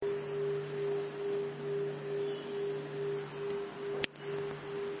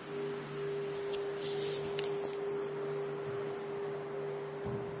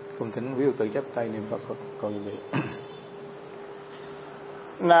cung kính quý tự chắp tay niệm Phật cầu nguyện.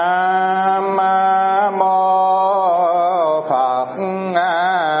 Nam mô Phật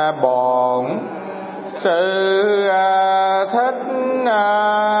Bổn Sư Thích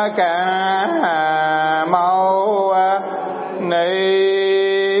Ca Mâu Ni.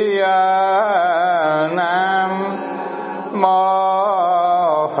 Nam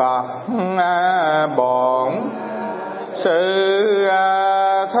mô Phật Bổn Sư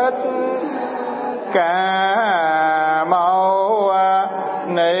Thích Ca Mâu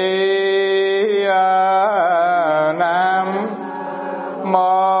Ni. Nam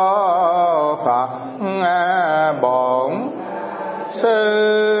mô Phật Bổn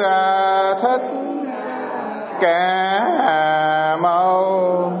Sư Thích Ca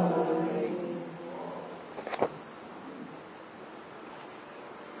Mâu.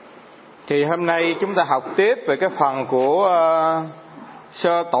 Thì hôm nay chúng ta học tiếp về cái phần của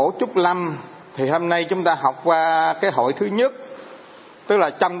sơ tổ Trúc Lâm. Thì hôm nay chúng ta học qua cái hội thứ nhất. Tức là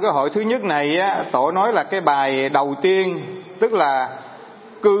trong cái hội thứ nhất này á, tổ nói là cái bài đầu tiên, tức là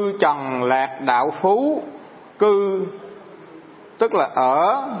cư trần lạc đạo phú. Cư tức là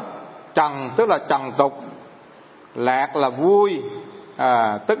ở, trần tức là trần tục, lạc là vui.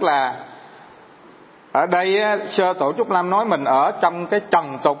 Tức là ở đây á, sơ tổ Trúc Lâm nói mình ở trong cái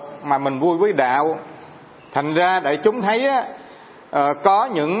trần tục mà mình vui với đạo. Thành ra đại chúng thấy á, có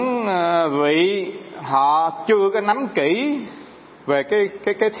những vị họ chưa có nắm kỹ về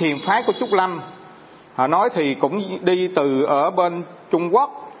cái thiền phái của Trúc Lâm. Họ nói thì cũng đi từ ở bên Trung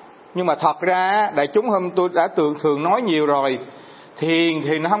Quốc, nhưng mà thật ra đại chúng hôm tôi đã thường nói nhiều rồi, thiền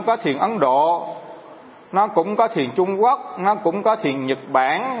thì nó không có thiền Ấn Độ, nó cũng có thiền Trung Quốc, nó cũng có thiền Nhật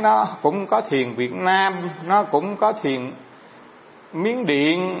Bản, nó cũng có thiền Việt Nam, nó cũng có thiền Miến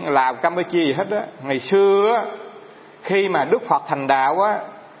Điện, Lào, Campuchia gì hết á. Ngày xưa á, khi mà Đức Phật thành đạo á,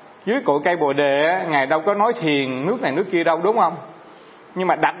 dưới cội cây Bồ Đề á, Ngài đâu có nói thiền nước này nước kia đâu, đúng không? Nhưng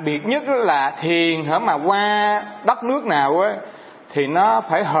mà đặc biệt nhất là thiền hở mà qua đất nước nào á, thì nó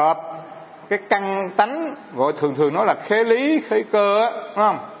phải hợp cái căn tánh, gọi thường nói là khế lý, khế cơ á, đúng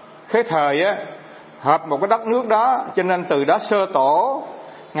không? Khế thời á, hợp một cái đất nước đó. Cho nên từ đó sơ tổ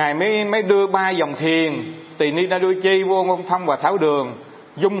Ngài mới đưa 3 dòng thiền Tỳ Ni Na Đu Chi, Vô Ngôn Thông và Thảo Đường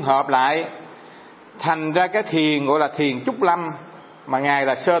dung hợp lại thành ra cái thiền gọi là thiền Trúc Lâm, mà Ngài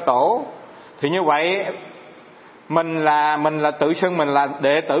là sơ tổ. Thì như vậy mình là tự xưng mình là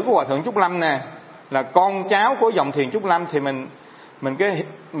đệ tử của Hòa Thượng Trúc Lâm nè, là con cháu của dòng thiền Trúc Lâm, thì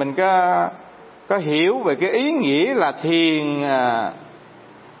mình có hiểu về cái ý nghĩa là thiền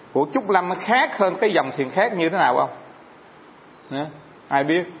của Trúc Lâm khác hơn cái dòng thiền khác như thế nào không? Ai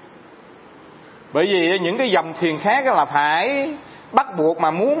biết? Bởi vì những cái dòng thiền khác là phải bắt buộc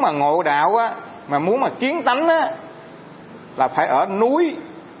mà muốn mà ngộ đạo á, mà muốn mà kiến tánh á, là phải ở núi.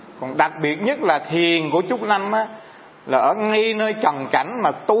 Còn đặc biệt nhất là thiền của Trúc Lâm á, là ở ngay nơi trần cảnh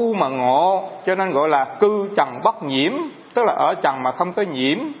mà tu mà ngộ, cho nên gọi là cư trần bất nhiễm, tức là ở trần mà không có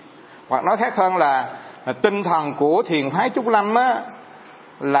nhiễm. Hoặc nói khác hơn là tinh thần của thiền phái Trúc Lâm á,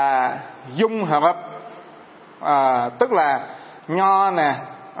 là dung hợp, tức là Nho nè,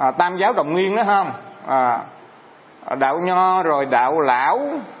 Tam giáo đồng nguyên đó không, đạo Nho rồi đạo Lão,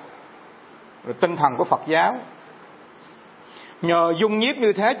 rồi tinh thần của Phật giáo. Nhờ dung nhiếp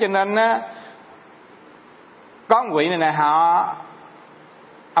như thế cho nên á, có một vị này nè,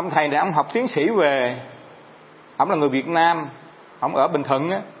 ông thầy này ông học tiến sĩ về, ông là người Việt Nam, ông ở Bình Thuận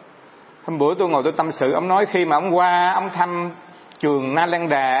á. Hôm bữa tôi ngồi tôi tâm sự, ông nói khi mà ông qua ông thăm trường Na Lan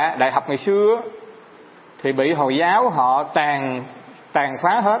Đà đại học ngày xưa, thì bị Hồi giáo họ tàn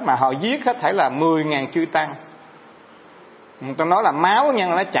phá hết, mà họ giết hết thảy là 10.000 chư tăng. Người ta nói là máu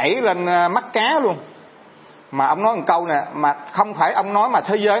nhân nó chảy lên mắt cá luôn. Mà ông nói một câu nè, mà không phải ông nói mà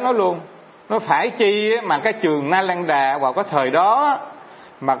thế giới nói luôn. Nó phải chi mà cái trường Na Lan Đà vào cái thời đó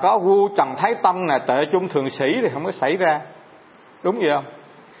mà có vua Trần Thái Tông nè, Tệ Trung Thượng Sĩ thì không có xảy ra. Đúng vậy không?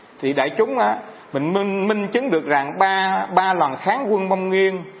 Thì đại chúng á, mình minh chứng được rằng ba lần kháng quân Mông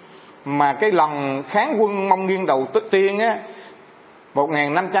Nghiên, mà cái lần kháng quân Mông Nghiên đầu tiên á,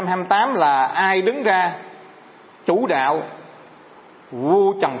 1528 là ai đứng ra chủ đạo?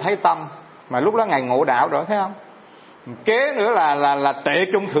 Vua Trần Thái Tông, mà lúc đó ngài ngộ đạo rồi, thấy không? Kế nữa là Tệ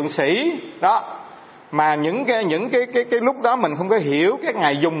Trung Thượng Sĩ đó. Mà những cái lúc đó mình không có hiểu các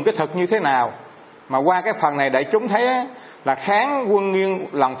ngài dùng cái thực như thế nào, mà qua cái phần này đại chúng thấy á, là kháng quân Nghiên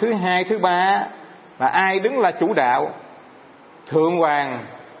lần thứ 2, thứ 3 là ai đứng là chủ đạo? Thượng hoàng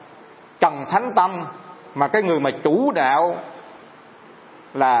Trần Thánh Tông, mà cái người mà chủ đạo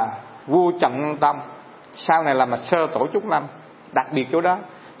là vua Trần Tông, sau này là mà sơ tổ Trúc Lâm, đặc biệt chỗ đó.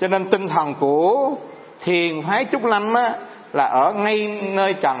 Cho nên tinh thần của thiền phái Trúc Lâm á, là ở ngay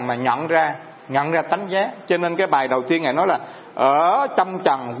nơi trần mà nhận ra tánh giác. Cho nên cái bài đầu tiên Ngài nói là ở trong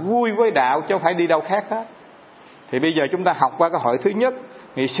trần vui với đạo, chứ không phải đi đâu khác hết. Thì bây giờ chúng ta học qua cái hội thứ nhất.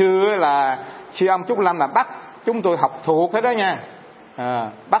 Ngày xưa là sư ông Trúc Lâm là bắt chúng tôi học thuộc hết đó nha,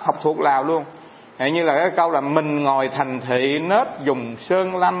 bắt học thuộc Lào luôn. Như là cái câu là mình ngồi thành thị nết dùng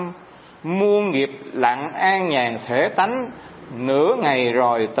sơn lâm, muôn nghiệp lặng an nhàn thể tánh, nửa ngày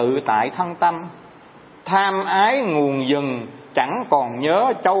rồi tự tại thân tâm, tham ái nguồn dừng chẳng còn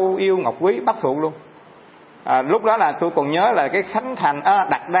nhớ châu yêu ngọc quý. Bắt thuộc luôn. Lúc đó là tôi còn nhớ là cái khánh thành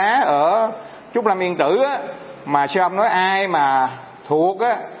đặt đá ở Trúc Lâm Yên Tử á, mà sư ông nói ai mà thuộc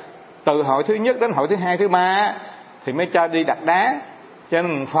á, từ hội thứ nhất đến hội thứ hai thứ ba thì mới cho đi đặt đá. Cho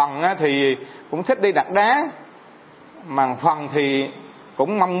nên phần á thì cũng thích đi đặt đá, mà phần thì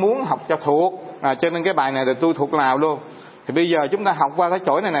cũng mong muốn học cho thuộc. Cho nên cái bài này là tôi thuộc Lào luôn. Thì bây giờ chúng ta học qua cái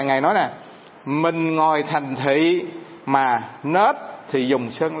chỗ này Ngài nói nè, mình ngồi thành thị mà nết thì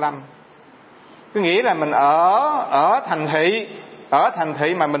dùng sơn lâm. Có nghĩa là mình ở thành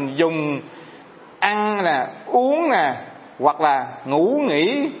thị mà mình dùng ăn nè, uống nè, hoặc là ngủ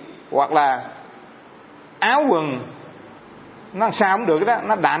nghỉ, hoặc là áo quần, nó sao cũng được đó,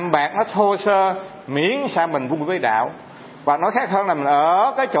 nó đạm bạc, nó thô sơ, miễn sao mình vui với đạo. Và nói khác hơn là mình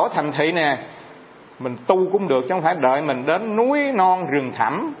ở cái chỗ thành thị nè, mình tu cũng được, chứ không phải đợi mình đến núi non rừng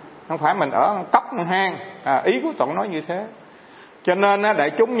thẳm, không phải mình ở cốc hang. Ý của Tông nói như thế. Cho nên đại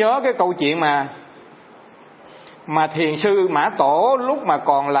chúng nhớ cái câu chuyện mà thiền sư Mã Tổ lúc mà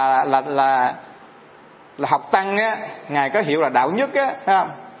còn là học tăng á, Ngài có hiệu là đạo nhất á, thấy không?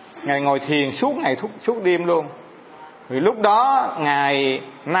 Ngài ngồi thiền suốt ngày suốt đêm luôn. Vì lúc đó Ngài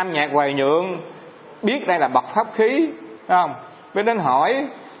Nam Nhạc Hoài Nhượng biết đây là bậc pháp khí, thấy không? Bên đến hỏi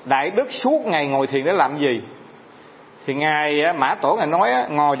đại đức suốt ngày ngồi thiền để làm gì? Thì Ngài Mã Tổ Ngài nói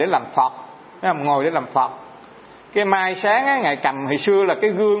ngồi để làm Phật, thấy không? Ngồi để làm Phật. Cái mai sáng á, Ngài cầm hồi xưa là cái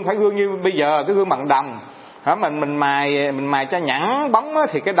gương, phải gương như bây giờ, cái gương bằng đồng. Mình mài cho nhẵn bóng á,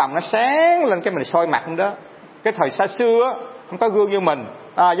 thì cái đồng nó sáng lên, cái mình soi mặt đó. Cái thời xa xưa á, không có gương như mình,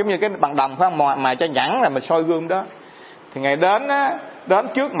 giống như cái bằng đồng phải không? Mài cho nhẵn là mình soi gương đó. Thì Ngài đến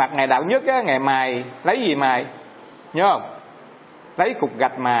trước mặt Ngài đạo nhất á, Ngài mài, lấy gì mài? Nhớ không? Lấy cục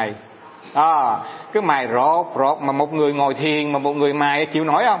gạch mài. Cứ mài rột mà một người ngồi thiền mà một người mài chịu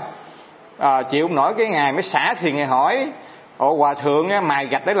nổi không? Chịu không nổi. Cái Ngài mới xả thiền, Ngài hỏi: Ồ hòa thượng á, mài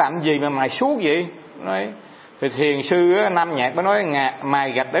gạch để làm gì mà mài suốt vậy? Nói, thì thiền sư Nam Nhạc mới nói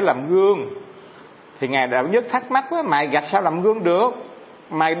mài gạch để làm gương. Thì Ngài đạo nhất thắc mắc quá, mài gạch sao làm gương được?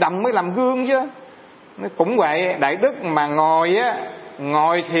 Mài đồng mới làm gương chứ. Cũng vậy, đại đức mà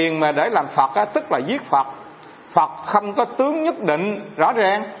ngồi thiền mà để làm Phật á, tức là giết Phật. Phật không có tướng nhất định rõ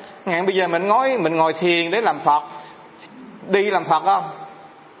ràng. Ngài bây giờ mình ngồi thiền để làm Phật, đi làm Phật không?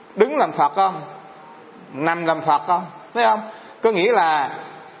 Đứng làm Phật không? Nằm làm Phật không? Thấy không? Có nghĩa là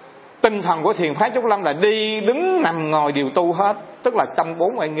tinh thần của thiền phái Trúc Lâm là đi đứng nằm ngồi đều tu hết, tức là trong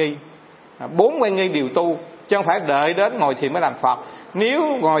 4 oai nghi. 4 oai nghi đều tu, chứ không phải đợi đến ngồi thiền mới làm Phật. Nếu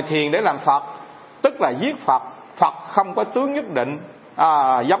ngồi thiền để làm Phật tức là giết Phật. Phật không có tướng nhất định.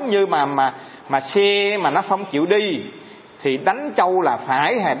 Giống như mà xe mà nó không chịu đi thì đánh trâu là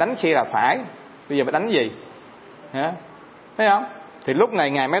phải hay đánh xe là phải? Bây giờ phải đánh gì? Thấy không? Thì lúc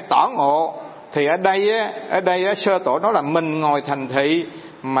này Ngài mới tỏ ngộ. Thì ở đây sơ tổ nói là mình ngồi thành thị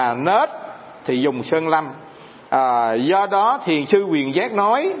mà nết thì dùng sơn lâm. Do đó thiền sư Quyền Giác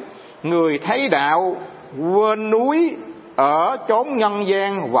nói: người thấy đạo quên núi, ở chốn nhân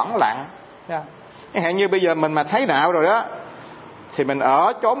gian vắng lặng. Chẳng hạn như bây giờ mình mà thấy đạo rồi đó thì mình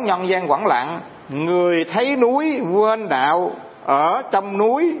ở chốn nhân gian vắng lặng. Người thấy núi quên đạo, ở trong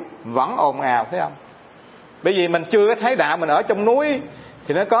núi vẫn ồn ào. Thấy không? Bởi vì mình chưa thấy đạo, mình ở trong núi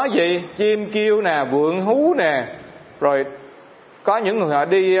thì nó có gì? Chim kêu nè, vượn hú nè, rồi có những người họ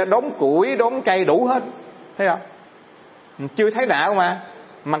đi đốn củi, đốn cây đủ hết. Thấy không? Mình chưa thấy đạo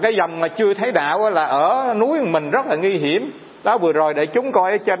mà cái dòng mà chưa thấy đạo là ở núi mình rất là nguy hiểm. Đó, vừa rồi để chúng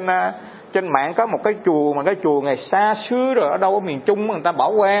coi ở trên mạng có một cái chùa, mà cái chùa ngày xa xưa rồi, ở đâu ở miền Trung người ta bỏ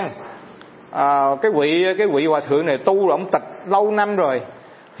hoang. Cái vị hòa thượng này tu rồi, ông tịch lâu năm rồi,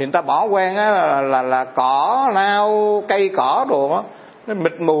 thì người ta bỏ hoang á, là cỏ lau, cây cỏ đồ á, nó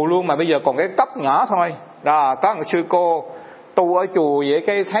mịt mù luôn. Mà bây giờ còn cái cốc nhỏ thôi. Đó, có một sư cô tu ở chùa vậy,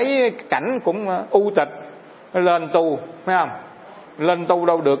 cái thấy cảnh cũng u tịch, nó lên tu, phải không? Lên tu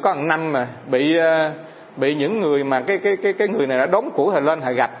đâu được có 1 năm mà bị những người mà cái người này đã đốn củi rồi lên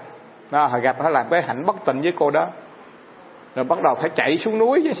họ gặp. Đó, họ gặp họ làm cái hạnh bất tịnh với cô đó, rồi bắt đầu phải chạy xuống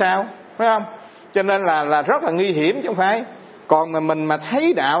núi chứ sao, phải không? Cho nên là rất là nguy hiểm chứ không phải. Còn mà mình mà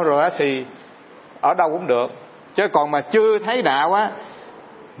thấy đạo rồi thì ở đâu cũng được. Chứ còn mà chưa thấy đạo á,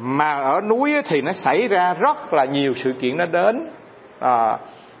 Mà ở núi thì nó xảy ra rất là nhiều sự kiện nó đến.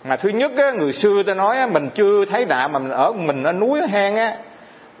 Mà thứ nhất á, người xưa ta nói á, mình chưa thấy đạo mà mình ở núi ở hang á,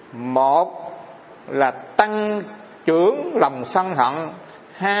 một là tăng trưởng lòng sân hận,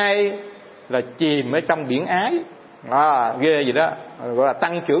 hai là chìm ở trong biển ái. Ghê gì đó, gọi là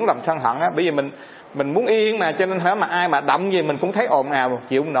tăng trưởng lòng sân hận á. Bởi vì mình muốn yên mà, cho nên hả mà ai mà động gì mình cũng thấy ồn ào,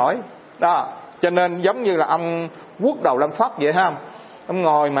 chịu không nổi đó. Cho nên giống như là ông Quốc Đầu Lâm Phất vậy không, ông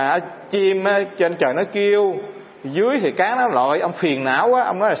ngồi mà chim á, trên trời nó kêu, dưới thì cá nó lội, ông phiền não quá,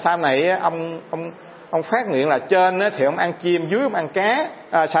 ông nói là sau này á, ông phát nguyện là trên á, thì ông ăn chim, dưới ông ăn cá.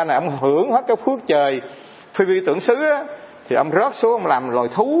 Sau này ông hưởng hết cái phước trời phi vi tưởng xứ á, thì ông rớt xuống ông làm loài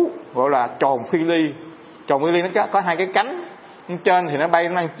thú gọi là trồn phi ly. Trồn phi ly nó có hai cái cánh, trên thì nó bay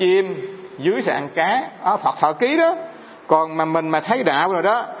nó ăn chim, dưới thì ăn cá. Phật thọ ký đó. Còn mà mình mà thấy đạo rồi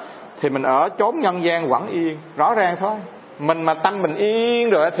đó thì mình ở chốn nhân gian vẫn yên, rõ ràng thôi. Mình mà tâm mình yên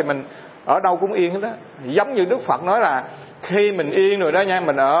rồi thì mình ở đâu cũng yên hết đó. Giống như Đức Phật nói là khi mình yên rồi đó nha,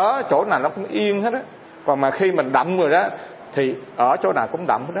 mình ở chỗ nào nó cũng yên hết đó. Còn mà khi mình động rồi đó thì ở chỗ nào cũng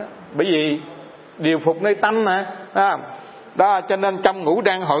động hết đó. Bởi vì điều phục nơi tâm mà đó. Cho nên trong Ngũ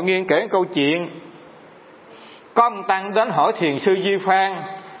Đăng Hội Nghiên kể câu chuyện có ông tăng đến hỏi Thiền sư Di Phan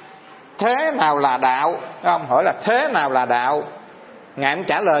thế nào là đạo. Ông hỏi là thế nào là đạo. Ngài cũng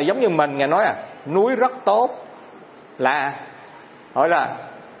trả lời giống như mình. Ngài nói núi rất tốt. Là hỏi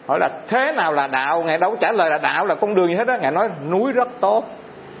là thế nào là đạo. Ngài đâu trả lời là đạo là con đường gì hết đó. Ngài nói núi rất tốt.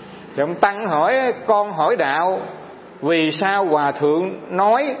 Thì ông tăng hỏi con hỏi đạo vì sao hòa thượng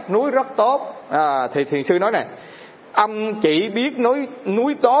nói núi rất tốt. Thì thiền sư nói này, ông chỉ biết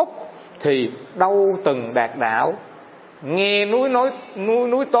núi tốt thì đâu từng đạt đạo. Nghe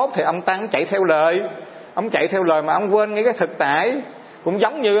núi tốt thì ông tăng chạy theo lời. Ông chạy theo lời mà ông quên ngay cái thực tại. Cũng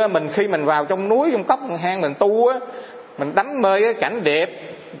giống như mình khi mình vào trong núi, trong cốc trong hang mình tu á, mình đắm mê cái cảnh đẹp,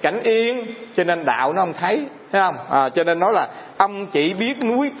 cảnh yên, cho nên đạo nó không thấy không? Cho nên nói là ông chỉ biết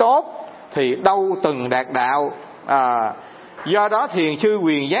núi tốt thì đâu từng đạt đạo. Do đó thiền sư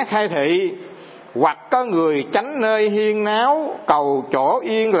Quyền Giác khai thị, hoặc có người tránh nơi hiên náo, cầu chỗ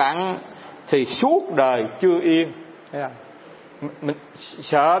yên lặng thì suốt đời chưa yên. Thấy không? Mình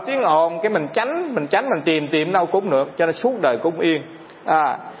sợ tiếng ồn cái mình tránh mình tìm đâu cũng được, cho nên suốt đời cũng yên.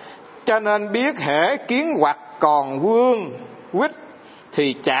 Cho nên biết hễ kiến hoặc còn vương quýt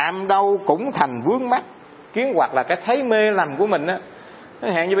thì chạm đâu cũng thành vướng mắt. Kiến hoặc là cái thấy mê lầm của mình á.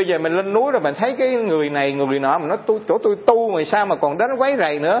 Hạn như bây giờ mình lên núi rồi mình thấy cái người này người nọ, mình nói chỗ tôi tu mà sao mà còn đến quấy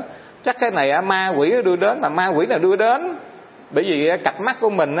rầy nữa. Chắc cái này ma quỷ nó đưa đến, mà ma quỷ là đưa đến. Bởi vì cặp mắt của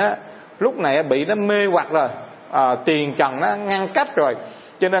mình á lúc này bị nó mê hoặc rồi, tiền trần nó ngăn cách rồi,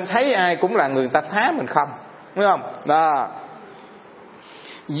 cho nên thấy ai cũng là người ta phá mình không, đúng không? Đó.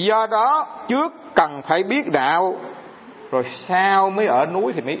 Do đó trước cần phải biết đạo, rồi sau mới ở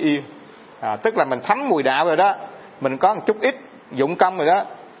núi thì mới yên. Tức là mình thấm mùi đạo rồi đó, mình có một chút ít dụng công rồi đó,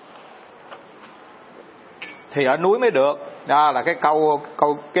 thì ở núi mới được. Đó là cái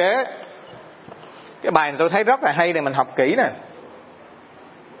câu kế. Cái bài này tôi thấy rất là hay, này mình học kỹ nè.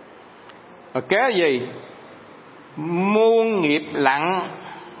 Kế gì? Muôn nghiệp lặng,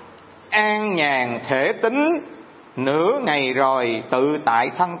 an nhàn thể tính, nửa ngày rồi tự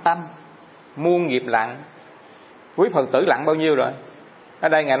tại thân tâm. Muôn nghiệp lặng. Quý Phật tử lặng bao nhiêu rồi? Ở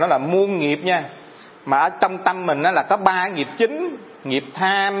đây Ngài nói là muôn nghiệp nha. Mà ở trong tâm mình là có 3 nghiệp chính: nghiệp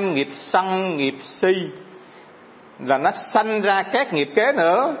tham, nghiệp sân, nghiệp si. Là nó sanh ra các nghiệp kế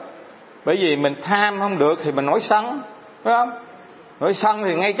nữa. Bởi vì mình tham không được thì mình nổi sân, phải không? Nổi sân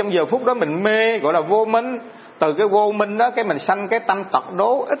thì ngay trong giờ phút đó mình mê, gọi là vô minh. Từ cái vô minh đó cái mình sanh cái tâm tật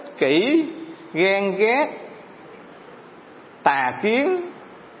đố, ích kỷ, ghen ghét, tà kiến,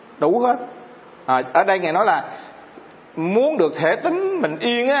 đủ hết. Ở đây Ngài nói là muốn được thể tính mình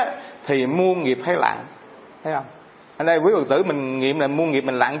yên á thì muôn nghiệp phải lặng, thấy không? Ở đây quý Phật tử mình nghiệm là muôn nghiệp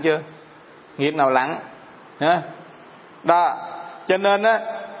mình lặng chưa? Nghiệp nào lặng? Đó. Cho nên á,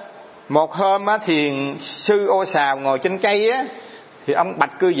 một hôm á, thiền sư Ô Xào ngồi trên cây á, thì ông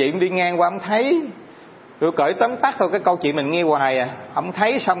Bạch Cư Vị đi ngang qua, ông thấy, tôi cởi tóm tắt thôi cái câu chuyện mình nghe hoài à. Ông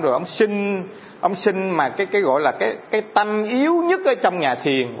thấy xong rồi ông xin mà cái gọi là cái tâm yếu nhất ở trong nhà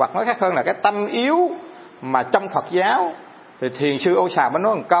thiền, hoặc nói khác hơn là cái tâm yếu mà trong Phật giáo. Thì thiền sư Ô Xào mới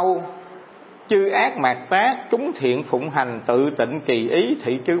nói một câu: chư ác mạt tác, chúng thiện phụng hành, tự tịnh kỳ ý,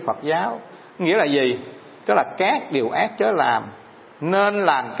 thị chư Phật giáo. Nghĩa là gì? Đó là các điều ác chớ làm, nên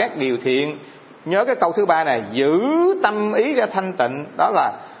làm các điều thiện. Nhớ cái câu thứ 3 này: giữ tâm ý ra thanh tịnh. Đó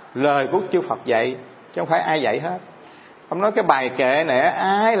là lời của chư Phật dạy, chứ không phải ai dạy hết. Ông nói cái bài kệ này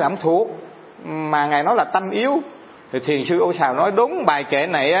ai làm thuộc, mà Ngài nói là tâm yếu. Thì thiền sư Ô Xào nói đúng, bài kệ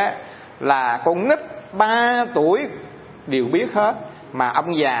này á là con nít 3 tuổi đều biết hết. mà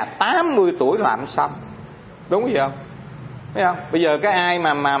ông già 80 tuổi làm xong. Đúng vậy không? Thấy không? Bây giờ cái ai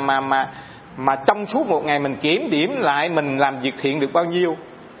mà trong suốt một ngày mình kiểm điểm lại mình làm việc thiện được bao nhiêu,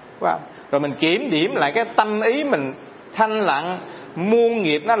 phải không? Rồi mình kiểm điểm lại cái tâm ý mình thanh lặng, muôn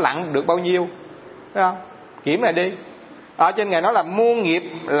nghiệp nó lặng được bao nhiêu, phải không? Kiểm lại đi. Ở trên Ngài nói là muôn nghiệp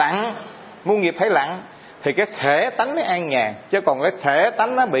lặng, muôn nghiệp phải lặng thì cái thể tánh mới an nhàn, chứ còn cái thể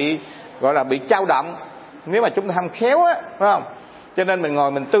tánh nó bị gọi là bị dao động nếu mà chúng ta không khéo á, phải không? Cho nên mình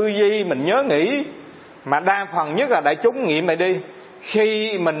ngồi mình tư duy, mình nhớ nghĩ. Mà đa phần nhất là đại chúng nghiệm lại đi,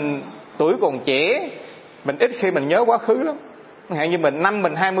 khi mình tuổi còn trẻ, mình ít khi mình nhớ quá khứ lắm. Hạn như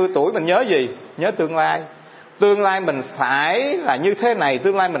mình 20 tuổi mình nhớ gì? Nhớ tương lai. Tương lai mình phải là như thế này,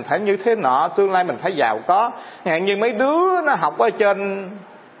 tương lai mình phải như thế nọ, tương lai mình phải giàu có. Hạn như mấy đứa nó học ở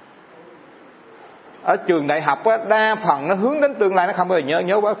trường đại học á, đa phần nó hướng đến tương lai, nó không bao giờ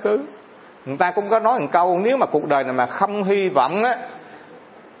nhớ quá khứ. Người ta cũng có nói một câu, nếu mà cuộc đời này mà không hy vọng á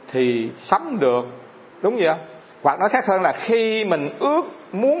thì sống được. Đúng vậy không? Hoặc nói khác hơn là khi mình ước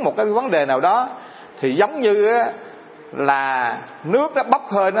muốn một cái vấn đề nào đó thì giống như á, là nước nó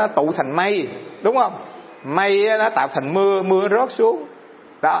bốc hơi nó tụ thành mây, đúng không? Mây nó tạo thành mưa, mưa rớt xuống.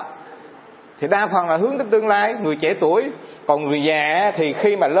 Đó. Thì đa phần là hướng đến tương lai, người trẻ tuổi. Còn người già thì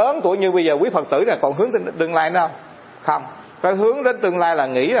khi mà lớn tuổi như bây giờ quý Phật tử là còn hướng đến tương lai đâu? Không. Phải hướng đến tương lai là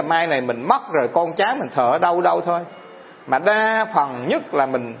nghĩ là mai này mình mất rồi con cháu mình thờ ở đâu đâu thôi. Mà đa phần nhất là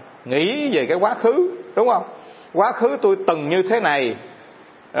mình nghĩ về cái quá khứ, đúng không? Quá khứ tôi từng như thế này,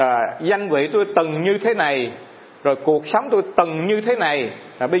 danh vị tôi từng như thế này, rồi cuộc sống tôi từng như thế này,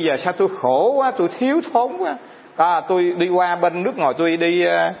 bây giờ sao tôi khổ quá, tôi thiếu thốn quá. Tôi đi qua bên nước ngoài tôi đi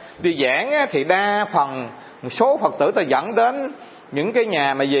giảng á, thì đa phần số Phật tử ta dẫn đến những cái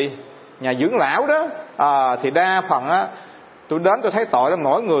nhà mà gì, nhà dưỡng lão đó, thì đa phần á tôi đến tôi thấy tội lắm,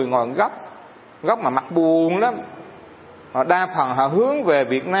 mỗi người ngồi góc mà mặt buồn lắm. Đa phần họ hướng về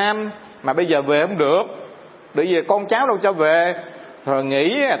Việt Nam mà bây giờ về không được, bởi vì con cháu đâu cho về. Rồi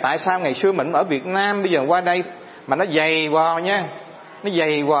nghĩ tại sao ngày xưa mình ở Việt Nam bây giờ qua đây mà nó dày vò nha, nó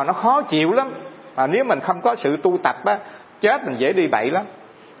dày vò, nó khó chịu lắm. Nếu mình không có sự tu tập á, chết mình dễ đi bậy lắm.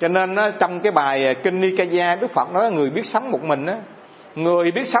 Cho nên á, trong cái bài Kinh Nikaya, Đức Phật nói người biết sống một mình á.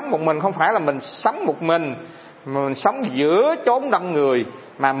 Người biết sống một mình không phải là mình sống một mình, mà mình sống giữa chốn đông người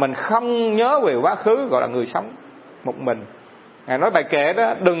mà mình không nhớ về quá khứ, gọi là người sống một mình. Ngài nói bài kệ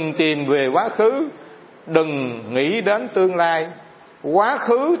đó, đừng tìm về quá khứ, đừng nghĩ đến tương lai. Quá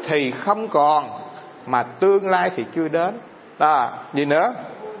khứ thì không còn, mà tương lai thì chưa đến. Đó, gì nữa?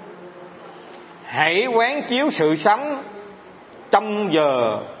 Hãy quán chiếu sự sống trong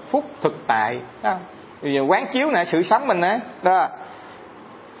giờ phút thực tại. Bây giờ quán chiếu nè, sự sống mình nè. Đó.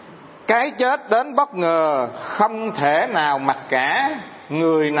 Cái chết đến bất ngờ, không thể nào mặc cả.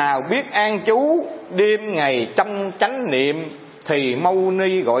 Người nào biết an trú, đêm ngày trong chánh niệm, thì Mâu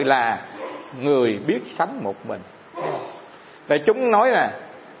Ni gọi là người biết sống một mình. Tại chúng nói nè,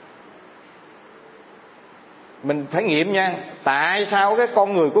 mình phải nghiệm nha. Tại sao cái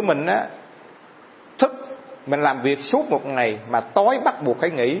con người của mình á, thức mình làm việc suốt một ngày mà tối bắt buộc phải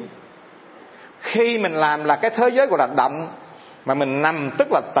nghỉ. Khi mình làm là cái thế giới gọi là động, mà mình nằm tức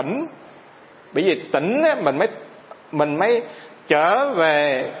là tỉnh. Bởi vì tỉnh á, mình mới trở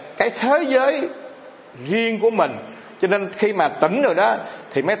về cái thế giới riêng của mình. Cho nên khi mà tỉnh rồi đó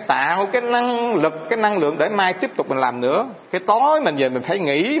thì mới tạo cái năng lực, cái năng lượng để mai tiếp tục mình làm nữa. Cái tối mình về mình phải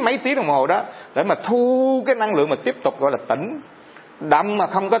nghỉ mấy tiếng đồng hồ đó để mà thu cái năng lượng mà tiếp tục, gọi là tỉnh. Động mà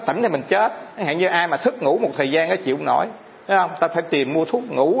không có tỉnh thì mình chết. Chẳng hạn như ai mà thức ngủ một thời gian nó chịu không nổi, thấy không? Ta phải tìm mua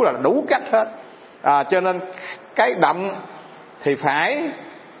thuốc ngủ là đủ cách hết. Cho nên cái động thì phải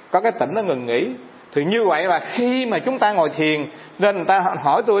có cái tỉnh nó ngừng nghỉ. Thì như vậy là khi mà chúng ta ngồi thiền, nên người ta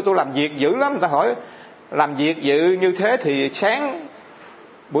hỏi tôi làm việc dữ lắm. Người ta hỏi làm việc dữ như thế thì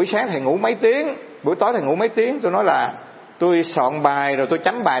buổi sáng thầy ngủ mấy tiếng, buổi tối thầy ngủ mấy tiếng? Tôi nói là tôi soạn bài rồi tôi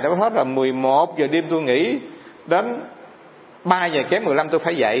chấm bài đâu hết, là 11 giờ đêm tôi nghỉ, đến 3 giờ kém 15 tôi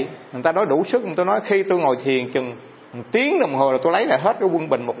phải dậy. Người ta nói đủ sức. Tôi nói khi tôi ngồi thiền chừng 1 tiếng đồng hồ là tôi lấy lại hết cái quân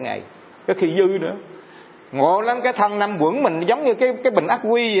bình một ngày, có khi dư nữa. Ngộ lắm. Cái thân năm quẩn mình giống như cái bình ắc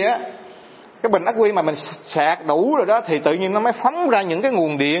quy vậy á. Cái bình ắc quy mà mình sạc đủ rồi đó thì tự nhiên nó mới phóng ra những cái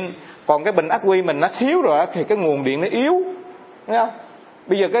nguồn điện. Còn cái bình ắc quy mình nó thiếu rồi thì cái nguồn điện nó yếu, thấy không?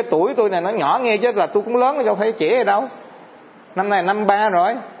 Bây giờ cái tuổi tôi này nó nhỏ nghe, chứ là tôi cũng lớn rồi, đâu phải trẻ ở đâu. Năm nay 53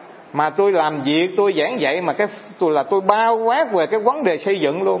 rồi mà tôi làm việc, tôi giảng dạy mà tôi bao quát về cái vấn đề xây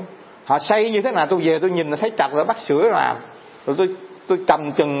dựng luôn. Họ xây như thế nào tôi về tôi nhìn là thấy chặt rồi bắt sửa làm. Rồi tôi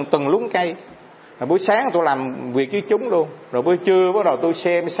trồng từng luống cây. Rồi buổi sáng tôi làm việc với chúng luôn. Rồi buổi trưa bắt đầu tôi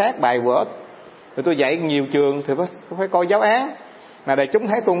xem xét bài vở. Rồi tôi dạy nhiều trường thì phải coi giáo án. Mà để chúng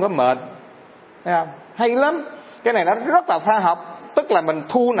thấy tôi không có mệt, thấy không? Hay lắm. Cái này nó rất là khoa học. tức là mình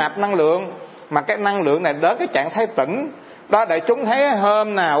thu nạp năng lượng, mà cái năng lượng này đến cái trạng thái tĩnh đó. Đại chúng thấy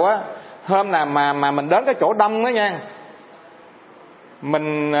hôm nào mà mình đến cái chỗ đông đó nha,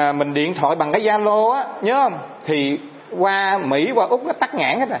 mình điện thoại bằng cái Zalo á, nhớ không? Thì qua Mỹ qua Úc nó tắt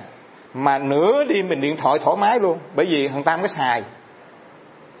nghẽn hết rồi, mà nửa đêm mình điện thoại thoải mái luôn, bởi vì thằng ta không có xài.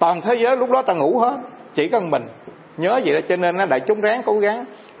 Toàn thế giới lúc đó ta ngủ hết, chỉ có mình. Nhớ vậy đó. Cho nên đại chúng ráng cố gắng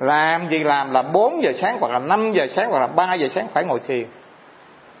làm gì làm là 4 giờ sáng hoặc là 5 giờ sáng hoặc là 3 giờ sáng phải ngồi thiền.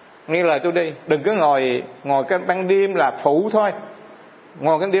 Nghe lời tôi đi, đừng cứ ngồi cái ban đêm là phụ thôi.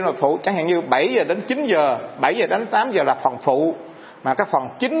 Ngồi cái đêm là phụ, chẳng hạn như 7 giờ đến 9 giờ, 7 giờ đến 8 giờ là phần phụ. Mà cái phần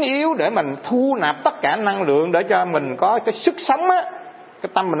chính yếu để mình thu nạp tất cả năng lượng để cho mình có cái sức sống á, cái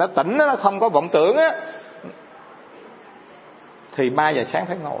tâm mình nó tỉnh á, nó không có vọng tưởng á, thì 3 giờ sáng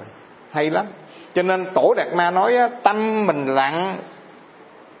phải ngồi. Hay lắm. Cho nên Tổ Đạt Ma nói á, tâm mình lặng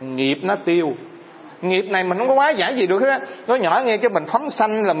nghiệp nó tiêu. Nghiệp này mình không có quá giải gì được hết á. Nói nhỏ nghe cho mình phóng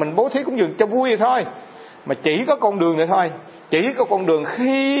sanh là mình bố thí cúng dường cho vui vậy thôi, mà chỉ có con đường này thôi. Chỉ có con đường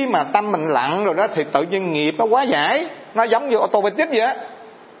khi mà tâm mình lặng rồi đó thì tự nhiên nghiệp nó quá giải. Nó giống như automatic vậy á.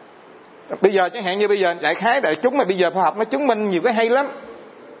 Bây giờ chẳng hạn như bây giờ đại khái đại chúng mà bây giờ khoa học nó chứng minh nhiều cái hay lắm.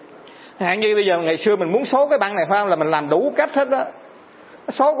 Chẳng hạn như bây giờ ngày xưa mình muốn số cái băng này phải không, là mình làm đủ cách hết đó,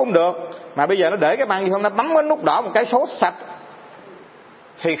 số cũng được. Mà bây giờ nó để cái băng gì không, nó bấm cái nút đỏ một cái số sạch.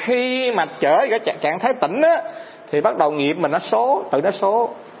 Thì khi mà trở cái trạng thái tĩnh á, thì bắt đầu nghiệp mình nó số, tự nó số.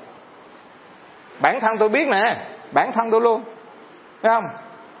 Bản thân tôi biết nè, bản thân tôi luôn, thấy không?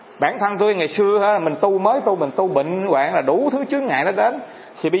 Bản thân tôi ngày xưa mình tu bệnh hoạn là đủ thứ chướng ngại nó đến.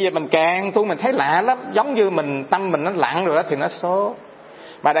 Thì bây giờ mình càng tu mình thấy lạ lắm, giống như mình tâm mình nó lặng rồi đó thì nó số.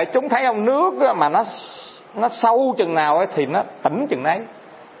 Mà đại chúng thấy không, nước mà nó sâu chừng nào ấy, thì nó tỉnh chừng đấy.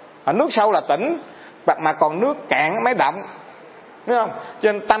 Ở nước sâu là tỉnh, mà còn nước cạn mới động, thấy không?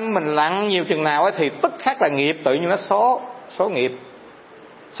 Cho nên tâm mình lặng nhiều chừng nào ấy, thì tức khắc là nghiệp tự nhiên nó số nghiệp.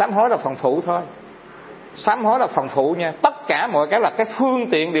 Sám hối là phần phụ thôi. Sám hối là phần phụ nha. Tất cả mọi cái là cái phương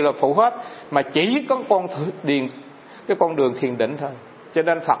tiện đều là phụ hết, mà chỉ có cái con đường thiền định thôi. Cho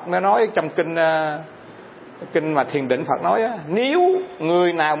nên Phật mới nói trong kinh mà thiền định Phật nói á, nếu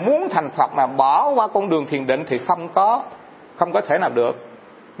người nào muốn thành Phật mà bỏ qua con đường thiền định thì không có thể nào được.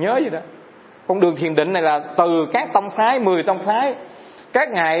 Nhớ vậy đó. Con đường thiền định này là từ các tông phái, 10 tông phái, các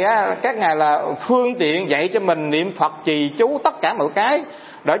ngài là phương tiện dạy cho mình niệm Phật trì chú tất cả mọi cái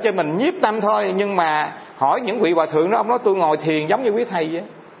để cho mình nhiếp tâm thôi. Nhưng mà hỏi những vị hòa thượng đó, ông nói tôi ngồi thiền giống như quý thầy vậy.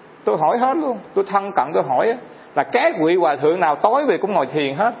 Tôi hỏi hết luôn, tôi thân cận tôi hỏi là các vị hòa thượng nào tối về cũng ngồi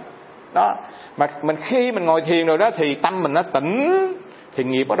thiền hết đó. Mà khi mình ngồi thiền rồi đó thì tâm mình nó tỉnh, thì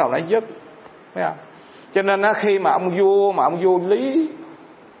nghiệp bắt đầu nó dứt, thấy không? Cho nên khi mà ông vua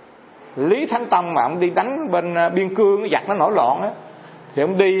Lý Thánh Tông mà ông đi đánh bên biên cương, giặc nó nổi loạn á, thì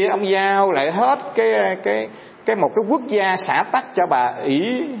ông đi ông giao lại hết một cái quốc gia xã tắc cho bà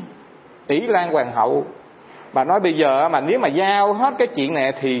Ỷ Lan hoàng hậu. Bà nói bây giờ mà nếu mà giao hết cái chuyện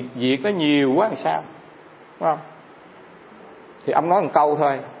này thì việc nó nhiều quá làm sao, đúng không? Thì ông nói một câu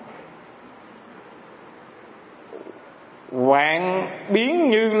thôi: vạn biến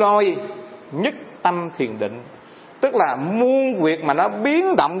như lôi, nhất tâm thiền định. Tức là muôn việc mà nó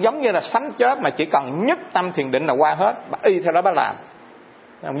biến động giống như là sấm chớp, mà chỉ cần nhất tâm thiền định là qua hết. Bà y theo đó bà làm.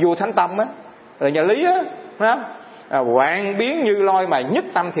 Vua Thánh Tông á, là nhà Lý á, thấy không? Vạn biến như lôi mà nhất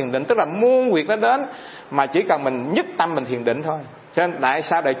tâm thiền định, tức là muôn việc nó đến mà chỉ cần mình nhất tâm mình thiền định thôi. Cho nên tại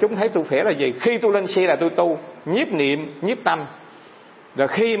sao đại chúng thấy tu phễ là gì? Khi tôi lên xe là tôi tu nhiếp niệm, nhiếp tâm. Rồi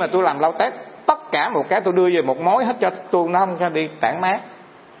khi mà tôi làm lau tét, tất cả một cái tôi đưa về một mối hết cho tôi, nó không cho đi tản mát.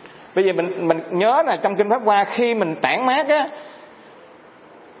 Bây giờ mình nhớ là trong kinh Pháp Hoa, khi mình tản mát á,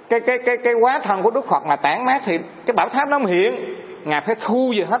 cái hóa thân của Đức Phật mà tản mát thì cái bảo tháp nó không hiện. Ngài phải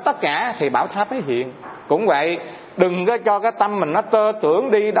thu về hết tất cả thì bảo tháp mới hiện. Cũng vậy, đừng có cho cái tâm mình nó tơ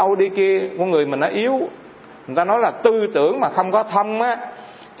tưởng đi đâu đi kia, con người mình nó yếu. Người ta nói là tư tưởng mà không có thông á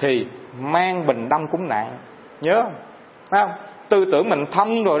thì mang bình đông cũng nặng, nhớ không? Tư tưởng mình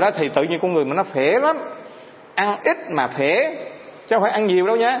thông rồi đó thì tự nhiên con người mình nó khỏe lắm. Ăn ít mà khỏe, chứ không phải ăn nhiều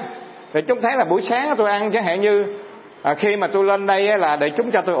đâu nhá. Để chúng thấy là buổi sáng tôi ăn chẳng hạn như khi mà tôi lên đây là để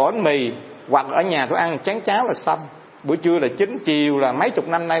chúng cho tôi ổ bánh mì, hoặc ở nhà tôi ăn chén cháo là xong. Buổi trưa là 9, chiều là mấy chục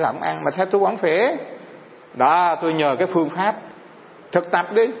năm nay là không ăn, mà theo tôi vẫn khỏe. Đó, tôi nhờ cái phương pháp thực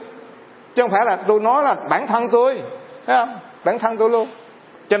tập đi, chứ không phải là tôi nói là bản thân tôi, thấy không? Bản thân tôi luôn.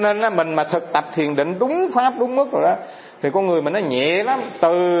 Cho nên là mình mà thực tập thiền định đúng pháp đúng mức rồi đó thì con người mình nó nhẹ lắm,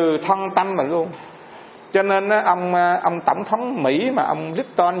 từ thân tâm mình luôn. Cho nên ông tổng thống Mỹ mà ông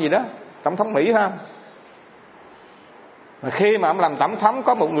Clinton gì đó, tổng thống Mỹ ha, mà khi mà ông làm tổng thống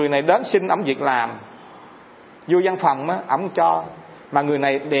có một người này đến xin ông việc làm vô văn phòng á, ông cho. Mà người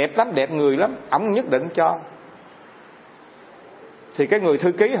này đẹp lắm, đẹp người lắm, ông nhất định cho. Thì cái người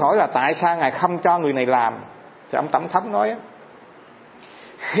thư ký hỏi là tại sao Ngài không cho người này làm? Thì ông Tổng thống nói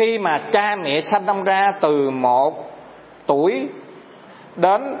khi mà cha mẹ sanh ông ra từ 1 tuổi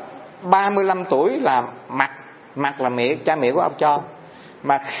đến 35 tuổi là mặt là cha mẹ của ông cho.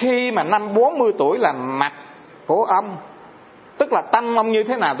 Mà khi mà năm 40 tuổi là mặt của ông. Tức là tâm ông như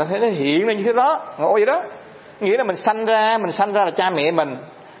thế nào ta thấy nó hiện lên như thế đó. Ngộ vậy đó. Nghĩa là mình sanh ra là cha mẹ mình.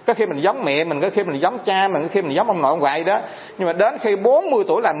 Có khi mình giống mẹ mình, có khi mình giống cha mình, có khi mình giống ông nội ông ngoại đó. Nhưng mà đến khi 40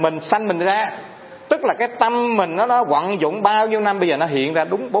 tuổi là mình sanh mình ra. Tức là cái tâm mình nó vận dụng bao nhiêu năm bây giờ nó hiện ra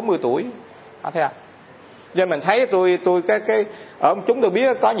đúng 40 tuổi. Đó, thấy không? Cho mình thấy tôi cái ở chúng tôi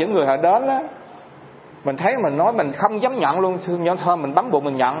biết có những người họ đến đó, mình thấy mình nói mình không dám nhận luôn, thương thôi mình bấm bụng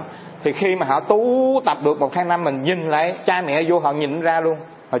mình nhận. Thì khi mà họ tu tập được 1-2 năm mình nhìn lại cha mẹ vô họ nhìn ra luôn,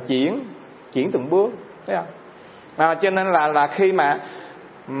 họ chuyển từng bước, thấy không? Cho nên là khi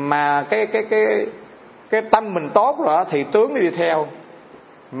mà cái tâm mình tốt rồi thì tướng đi theo.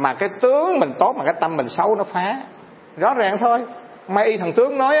 Mà cái tướng mình tốt mà cái tâm mình xấu nó phá. Rõ ràng thôi. May y thằng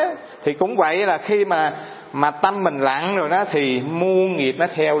tướng nói á, thì cũng vậy là khi mà tâm mình lặng rồi đó thì muôn nghiệp nó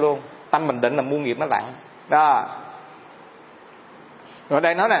theo luôn. Tâm mình định là muôn nghiệp nó lặng. Đó. Rồi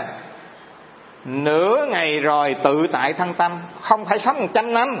đây nói nè, nửa ngày rồi tự tại thân tâm. Không phải sống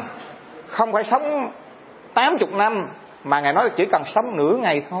 100 năm, không phải sống 80 năm, mà Ngài nói là chỉ cần sống nửa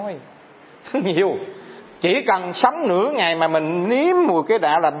ngày thôi. Nhiều. Chỉ cần sống nửa ngày mà mình nếm mùi cái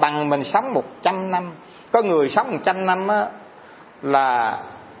đạo là bằng mình sống 100 năm. Có người sống 100 năm á, là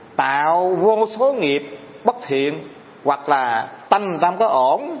tạo vô số nghiệp bất thiện, hoặc là tâm tâm có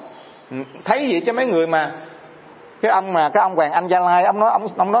ổn. Thấy vậy cho mấy người mà cái ông Hoàng Anh Gia Lai,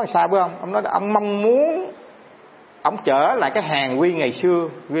 ông nói sao biết không? Ông nói ông mong muốn ông trở lại cái hàng quy ngày xưa,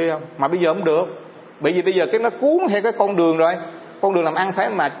 ghê không? Mà bây giờ không được, bởi vì bây giờ cái nó cuốn theo cái con đường rồi, con đường làm ăn phải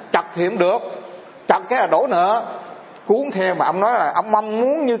mà chặt thì không được, chặt cái là đổ nợ, cuốn theo. Mà ông nói là ông mong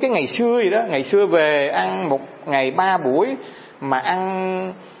muốn như cái ngày xưa vậy đó, ngày xưa về ăn một ngày 3 buổi mà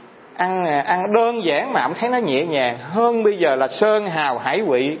ăn đơn giản mà ông thấy nó nhẹ nhàng hơn bây giờ là sơn hào hải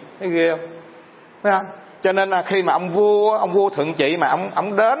vị, thấy ghê không? Thấy không? Cho nên là khi mà ông vua Thượng Trị mà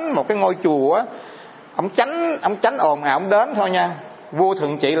ông đến một cái ngôi chùa á, ông tránh ồn ào, ông đến thôi nha. Vua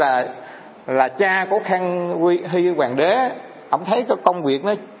Thượng Trị là cha của Khang Hy Hoàng đế, ông thấy cái công việc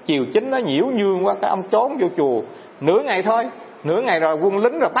nó triều chính nó nhiễu nhương quá, cái ông trốn vô chùa nửa ngày thôi. Nửa ngày rồi quân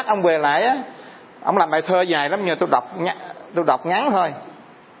lính rồi bắt ông về lại á. Ông làm bài thơ dài lắm, nhưng tôi đọc ngắn thôi.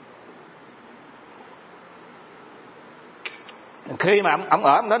 Khi mà ông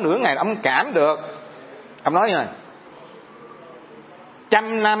ở đó nửa ngày ông cảm được. Ông nói rồi: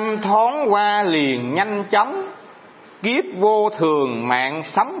 100 năm thoáng qua liền nhanh chóng, kiếp vô thường mạng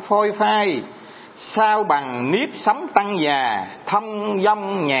sống phôi phai, sao bằng nếp sống tăng già, thông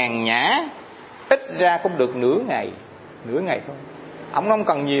dong nhàn nhã, ít ra cũng được nửa ngày thôi. Ông không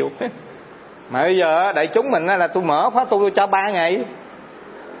cần nhiều. Mà bây giờ đại chúng mình là tôi mở khóa tu tôi cho 3 ngày,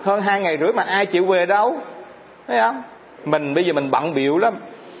 hơn 2 ngày rưỡi mà ai chịu về đâu, thấy không? Mình bây giờ mình bận bịu lắm.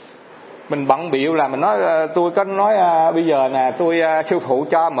 Mình bận bịu là mình nói, tôi có nói bây giờ nè, tôi sư phụ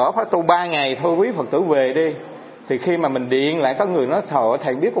cho mở khóa tu 3 ngày thôi, quý Phật tử về đi. Thì khi mà mình điện lại có người nói trời ơi,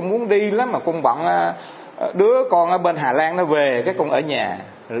 thầy biết con muốn đi lắm mà con bận, đứa con ở bên Hà Lan nó về, cái con ở nhà,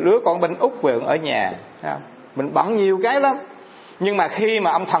 đứa con bên Úc về ở nhà, thấy không? Mình bận nhiều cái lắm. Nhưng mà khi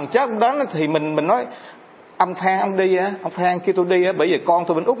mà ông thần chết đến thì mình nói ông Phan ông đi á, ông Phan kêu tôi đi á, bởi vì con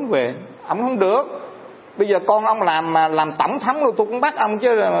tôi bên Úc về. Ông không được. Bây giờ con ông làm tổng thống luôn, tôi cũng bắt ông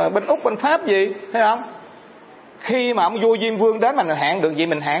chứ bên Úc bên Pháp gì, thấy không? Khi mà ông vua Diêm Vương đến mà hạn được gì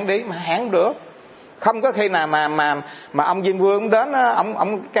mình hạn đi, mà hạn không được. Không có khi nào mà ông Diêm Vương đến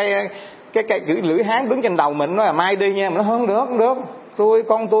ông cái lưỡi hán đứng trên đầu mình nói là mai đi nha, mà nó không được.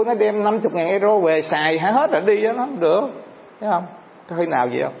 Con tôi nó đem 50.000 euro về xài hết rồi đi đó, nó không được, thấy không? Có khi nào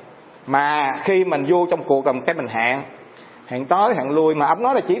vậy không? Mà khi mình vô trong cuộc làm cái mình hạn tới hạn lui, mà ông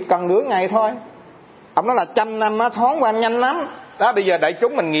nói là chỉ cần nửa ngày thôi. Ông nói là 100 năm nó thoáng qua nhanh lắm. Đó, bây giờ đại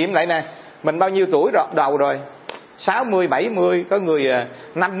chúng mình nghiệm lại nè, mình bao nhiêu tuổi đầu rồi? 60, 70, có người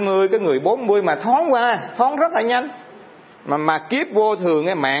 50, có người 40 mà thoáng rất là nhanh. Mà kiếp vô thường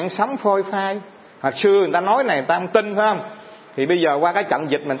cái mạng sống phôi phai. Hồi xưa người ta nói này người ta không tin phải không? Thì bây giờ qua cái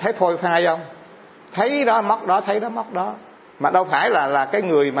trận dịch mình thấy phôi phai không? Thấy đó mất đó, thấy đó mất đó. Mà đâu phải là cái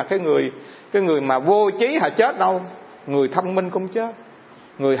người mà vô trí họ chết đâu. Người thông minh cũng chết,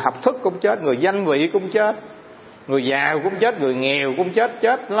 người học thức cũng chết, người danh vị cũng chết, người giàu cũng chết, người nghèo cũng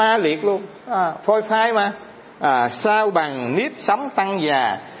chết la liệt luôn. Phôi phai mà. Sao bằng nếp sống tăng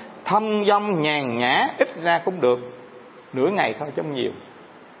già, thông dong nhàn nhã, ít ra cũng được nửa ngày thôi chứ không nhiều.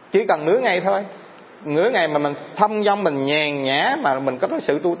 Chỉ cần nửa ngày thôi. Nửa ngày mà mình thông dong, mình nhàn nhã, mà mình có cái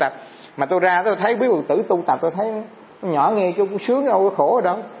sự tu tập. Mà tôi ra tôi thấy quý Phật tử tu tập, tôi thấy Nhỏ nghe chú cũng sướng, đâu có khổ ở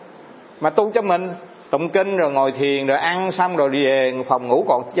đâu. Mà tu cho mình, tụng kinh rồi ngồi thiền rồi ăn xong rồi đi về phòng ngủ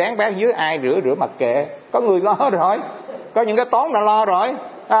còn chán bát dưới, ai rửa mặc kệ, có người lo rồi, có những cái toán ta lo rồi.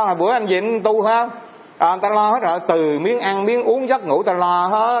 Mà bữa anh Việt tu không, ta lo hết rồi, từ miếng ăn miếng uống giấc ngủ ta lo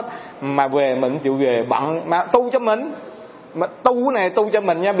hết, mà về mình chịu về bận. Mà tu cho mình, mà tu này tu cho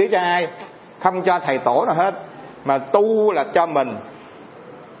mình nha, biết cho ai, không cho thầy tổ nào hết, mà tu là cho mình,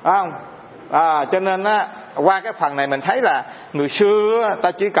 phải không? Cho nên á, qua cái phần này mình thấy là người xưa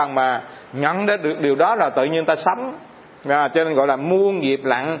ta chỉ cần mà nhận ra được điều đó là tự nhiên ta sống. Cho nên gọi là muôn nghiệp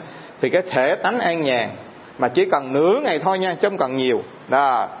lặng thì cái thể tánh an nhàn, mà chỉ cần nửa ngày thôi nha, chứ không cần nhiều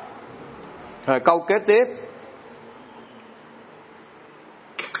đó. Rồi câu kế tiếp: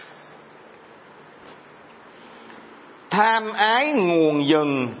 tham ái nguồn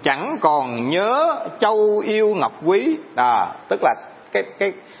rừng, chẳng còn nhớ châu yêu ngọc quý. Tức là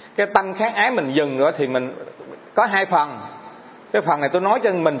cái tâm khát ái mình dừng nữa thì mình có hai phần. Cái phần này tôi nói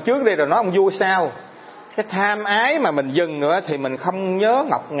cho mình trước đi rồi nói ông vua sau. Cái tham ái mà mình dừng nữa thì mình không nhớ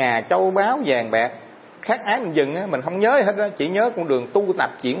ngọc ngà châu báu vàng bạc. Khát ái mình dừng á, mình không nhớ gì hết đó, chỉ nhớ con đường tu tập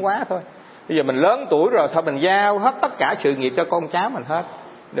chuyển hóa thôi. Bây giờ mình lớn tuổi rồi, thôi mình giao hết tất cả sự nghiệp cho con cháu mình hết,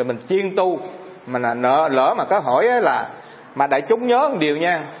 rồi mình chuyên tu. Mình lỡ mà có hỏi là mà đại chúng nhớ một điều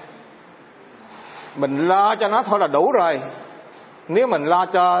nha, mình lo cho nó thôi là đủ rồi. Nếu mình lo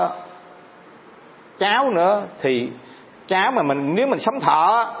cho cháu nữa thì cháu mà nếu mình sống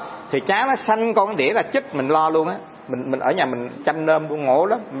thọ thì cháu nó sanh con đĩa là chích mình lo luôn á. Mình ở nhà mình chăm nom cũng ngộ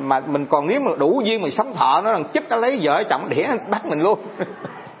lắm. Mà mình còn nếu mà đủ duyên mình sống thọ, nó là chích nó lấy vợ chồng đĩa nó bắt mình luôn.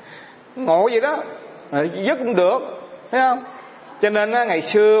 Ngộ vậy đó, dứt cũng được, thấy không? Cho nên á, ngày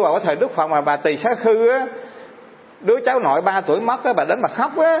xưa vào cái thời Đức Phật mà bà Tỳ Xá Khư á, đứa cháu nội 3 tuổi mất á, bà đến bà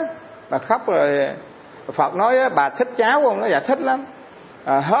khóc á, bà khóc rồi Phật nói á, bà thích cháu không? Nó dạ thích lắm.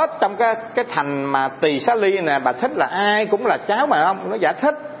 Hết trong cái thành mà Tỳ Xá Ly nè, bà thích là ai cũng là cháu mà không? Nó dạ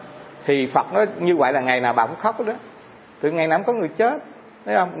thích. Thì Phật nói như vậy là ngày nào bà cũng khóc đó. Từ ngày nào cũng có người chết,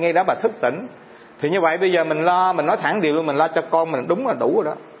 thấy không? Ngay đó bà thức tỉnh. Thì như vậy bây giờ mình lo, mình nói thẳng điều luôn, mình lo cho con mình đúng là đủ rồi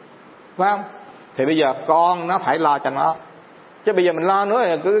đó, phải không? Thì bây giờ con nó phải lo cho nó. Chứ bây giờ mình lo nữa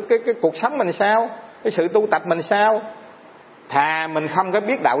là cái cuộc sống mình sao, cái sự tu tập mình sao. Thà mình không có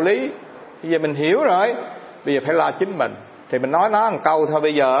biết đạo lý, bây giờ mình hiểu rồi, bây giờ phải lo chính mình. Thì mình nói nó một câu thôi,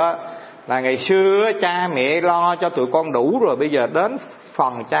 bây giờ là ngày xưa cha mẹ lo cho tụi con đủ rồi, bây giờ đến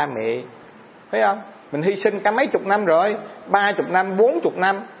phần cha mẹ, thấy không? Mình hy sinh cả mấy chục năm rồi, 30 năm, 40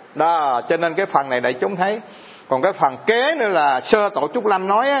 năm đó. Cho nên cái phần này đại chúng thấy. Còn cái phần kế nữa là Sơ Tổ Trúc Lâm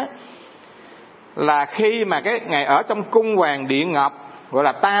nói á, là khi mà cái ngày ở trong cung hoàng điện ngọc, gọi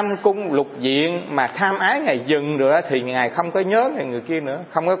là tam cung lục diện, mà tham ái ngày dừng rồi đó, thì ngài không có nhớ người kia nữa,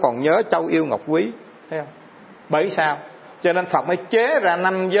 không có còn nhớ châu yêu ngọc quý, thấy không? Bởi sao? Cho nên Phật mới chế ra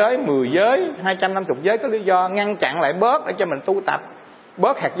 5 giới, 10 giới, 250 giới, có lý do ngăn chặn lại bớt để cho mình tu tập,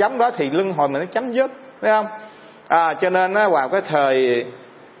 bớt hạt giống đó thì luân hồi mình nó chấm dứt, thấy không? Cho nên á, vào cái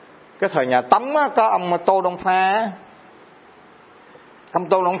thời nhà Tống á, có ông Tô Đông Pha á. Ông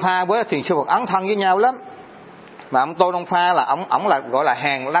Tô Đông Pha với Thiền Sư Phật Ấn thân với nhau lắm. Mà ông Tô Đông Pha là ông là gọi là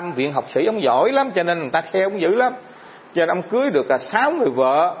hàng lâm viện học sĩ, ông giỏi lắm, cho nên người ta theo ông dữ lắm. Cho nên ông cưới được là 6 người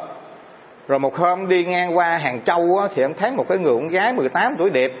vợ. Rồi một hôm đi ngang qua Hàng Châu á, thì ông thấy một cái người con gái 18 tuổi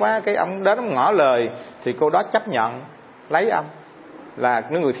đẹp quá, cái ông đến ông ngỏ lời, thì cô đó chấp nhận lấy ông là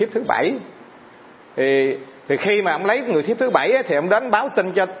người thiếp thứ 7. Thì khi mà ông lấy người thiếp thứ 7 á, thì ông đến báo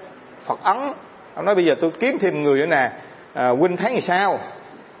tin cho Phật Ấn. Ông nói bây giờ tôi kiếm thêm người nữa nè, huynh thấy như sao?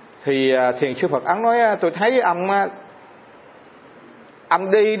 Thì Thiền Sư Phật Ấn nói tôi thấy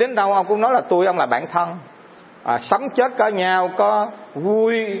ông đi đến đâu ông cũng nói là ông là bạn thân, sống chết có nhau, có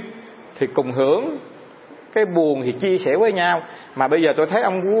vui thì cùng hưởng, cái buồn thì chia sẻ với nhau. Mà bây giờ tôi thấy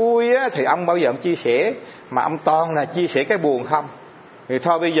ông vui á, thì ông bao giờ ông chia sẻ, mà ông toàn là chia sẻ cái buồn không. Thì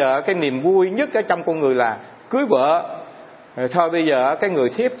thôi bây giờ cái niềm vui nhất ở trong con người là cưới vợ. Thì thôi bây giờ cái người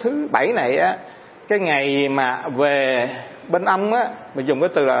thiếp thứ 7 này á, cái ngày mà về bên ông á, mình dùng cái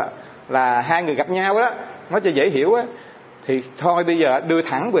từ là hai người gặp nhau đó, nói cho dễ hiểu á, thì thôi bây giờ đưa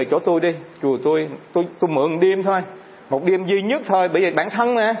thẳng về chỗ tôi đi, chùa tôi mượn đêm thôi, một đêm duy nhất thôi, bởi vì bản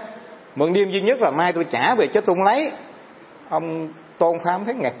thân mà mượn đêm duy nhất là mai tôi trả về chứ tôi không lấy. Ông Tôn Phám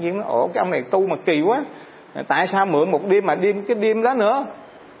thấy ngạc nhiên, ủa cái ông này tu mà kỳ quá, tại sao mượn một đêm mà cái đêm đó nữa?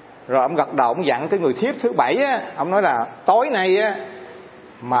 Rồi ông gật đầu, ông dặn cái người thiếp thứ 7 á, ông nói là tối nay á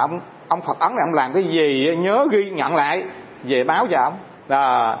mà ông Phật Ấn này ông làm cái gì nhớ ghi nhận lại về báo cho ông.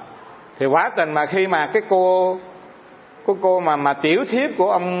 Thì quá tình mà khi mà cái cô mà tiểu thiếp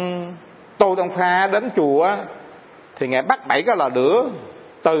của ông Tô Đông Pha đến chùa á, thì ngài bắt 7 cái lò lửa,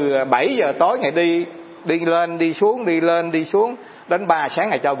 từ 7 giờ tối ngài đi lên đi xuống, đi lên đi xuống, đến 3 sáng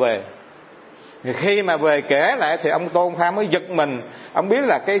ngài cho về. Khi mà về kể lại thì ông Tôn Pha mới giật mình. Ông biết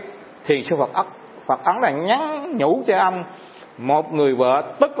là cái thiền sư Phật Ấn là nhắn nhủ cho ông một người vợ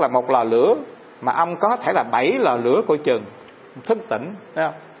tức là một lò lửa, mà ông có thể là 7 lò lửa coi chừng, thức tỉnh, thấy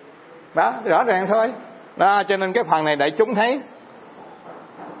không? Đó, rõ ràng thôi. Đó, cho nên cái phần này đại chúng thấy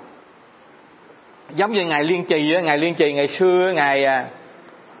giống như ngài Liên Trì á. Ngài Liên Trì ngày xưa ngài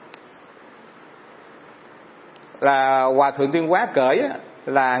là Hòa Thượng Tuyên Hóa cởi á,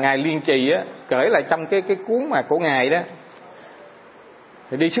 là ngài Liên Trì á cởi lại trong cái cuốn mà của ngài đó,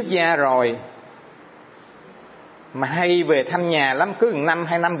 thì đi xuất gia rồi mà hay về thăm nhà lắm, cứ 1 năm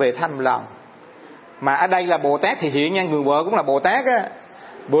 2 năm về thăm lần. Mà ở đây là Bồ Tát thì hiện nha, người vợ cũng là Bồ Tát á.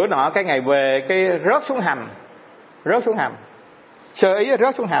 Bữa nọ cái ngày về cái rớt xuống hầm, sơ ý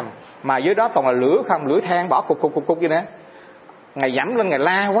rớt xuống hầm, mà dưới đó toàn là lửa không, lửa than bỏ cục vậy nè. Ngài dẫm lên, ngài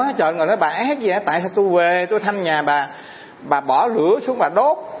la quá trời, ngài nói bà ác gì á, tại sao tôi về tôi thăm nhà bà bỏ lửa xuống bà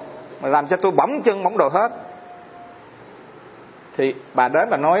đốt, mà làm cho tôi bỏng chân bỏng đồ hết. Thì bà đến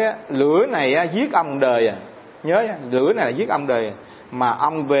bà nói á, lửa này á, giết ông đời à. Nhớ lửa này là giết ông đời, mà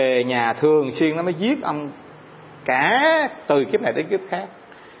ông về nhà thường xuyên nó mới giết ông cả từ kiếp này đến kiếp khác.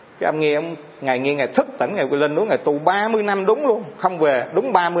 Cái ông nghe, ngài thức tỉnh, ngài lên núi, ngài tu 30 năm đúng luôn, không về,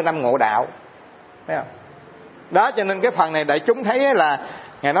 đúng 30 năm ngộ đạo, thấy không? Đó, cho nên cái phần này đại chúng thấy là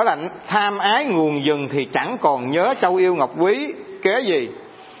ngài nói là tham ái nguồn dừng thì chẳng còn nhớ châu yêu ngọc quý. Kế gì?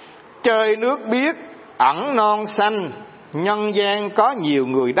 Chơi nước biếc ẩn non xanh, nhân gian có nhiều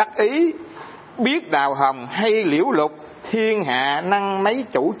người đắc ý. Biết đào hồng hay liễu lục, thiên hạ năng mấy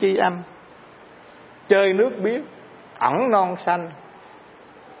chủ chi âm. Chơi nước biếc ẩn non xanh,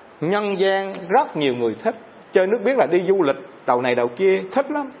 nhân gian rất nhiều người thích. Chơi nước biếc là đi du lịch đầu này đầu kia,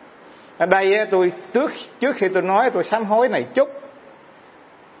 thích lắm. Ở đây tôi trước khi tôi nói tôi sám hối này chút.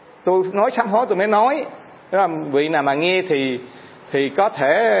 Tôi nói sám hối tôi mới nói. Vị nào mà nghe thì có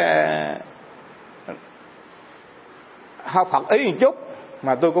thể học Phật ý một chút,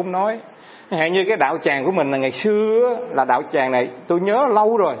 mà tôi cũng nói. Hẹn như cái đạo tràng của mình là ngày xưa là đạo tràng này tôi nhớ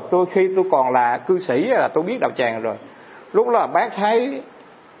lâu rồi. Khi tôi còn là cư sĩ là tôi biết đạo tràng rồi. Lúc đó là bác thấy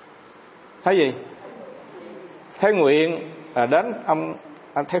gì? Thấy Nguyện đến ông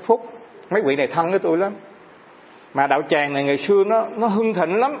Thấy Phúc. Mấy vị này thân với tôi lắm. Mà đạo tràng này ngày xưa nó hưng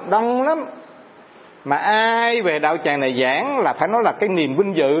thịnh lắm, đông lắm. Mà ai về đạo tràng này giảng là phải nói là cái niềm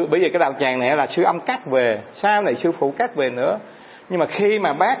vinh dự. Bởi vì cái đạo tràng này là sư ông cắt về, sau này sư phụ cắt về nữa. Nhưng mà khi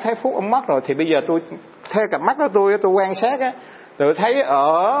mà bác Thái Phúc ông mất rồi thì bây giờ tôi theo cặp mắt đó tôi quan sát á, tôi thấy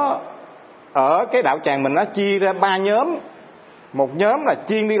ở cái đạo tràng mình nó chia ra 3 nhóm. Một nhóm là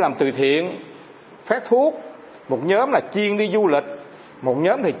chuyên đi làm từ thiện, phát thuốc. Một nhóm là chuyên đi du lịch. Một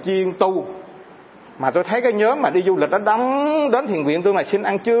nhóm thì chuyên tu. Mà tôi thấy cái nhóm mà đi du lịch nó đông, đến thiền viện tôi mà xin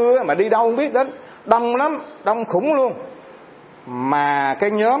ăn trưa mà đi đâu không biết, đến đông lắm, đông khủng luôn. Mà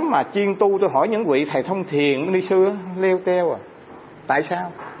cái nhóm mà chuyên tu, tôi hỏi những vị thầy thông thiền đi xưa leo teo à. Tại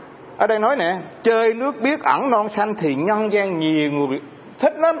sao? Ở đây nói nè, chơi nước biếc ẩn non xanh thì nhân gian nhiều người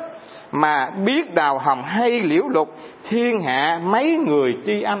thích lắm. Mà biết đào hồng hay liễu lục, thiên hạ mấy người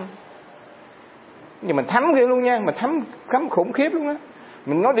tri âm. Nhưng mình thấm ghê luôn nha, mình thấm khủng khiếp luôn á.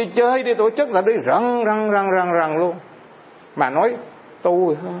 Mình nói đi chơi đi tổ chức là đi rần luôn. Mà nói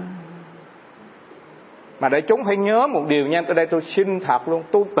tu mà để chúng phải nhớ một điều nha. Tới đây tôi xin thật luôn,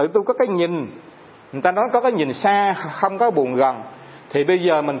 tự tôi có cái nhìn. Người ta nói có cái nhìn xa, không có buồn gần. Thì bây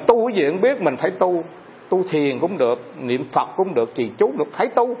giờ mình tu cái gì cũng biết, mình phải tu. Tu thiền cũng được, niệm Phật cũng được, trì chú được, phải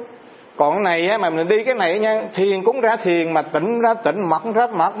tu. Còn cái này mà mình đi cái này nha, thiền cũng ra thiền, mà tịnh ra tịnh, mật ra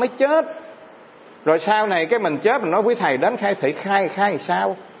mật mới chết. Rồi sau này cái mình chết, mình nói với thầy đến khai thị, khai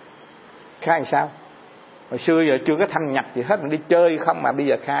sao? Khai sao? Hồi xưa giờ chưa có thâm nhập gì hết, mình đi chơi không, mà bây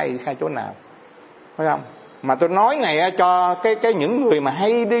giờ khai chỗ nào? Phải không? Mà tôi nói này cho cái những người mà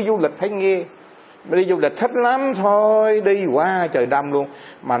hay đi du lịch phải nghe. Đi du lịch thích lắm thôi, đi qua trời đông luôn.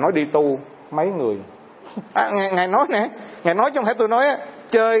 Mà nói đi tu mấy người. Ngài nói nè, Ngài nói chứ không phải tôi nói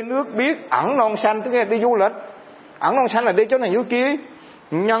chơi nước biếc ẩn non xanh, tức là đi du lịch. Ẩn non xanh là đi chỗ này chỗ kia.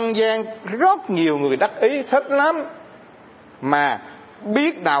 Nhân gian rất nhiều người đắc ý, thích lắm. Mà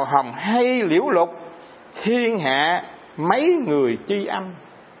biết đào hồng hay liễu lục, thiên hạ mấy người tri âm.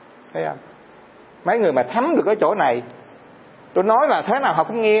 Thấy không? Mấy người mà thấm được ở chỗ này. Tôi nói là thế nào họ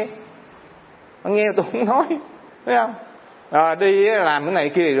cũng nghe. Họ nghe tôi cũng nói. Thấy không? Đi làm cái này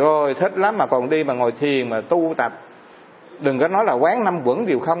kia rồi thích lắm, mà còn đi mà ngồi thiền mà tu tập. Đừng có nói là quán 5 vững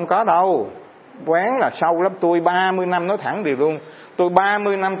điều không có đâu. Quán là sâu lắm. Tôi 30 năm nói thẳng điều luôn. Tôi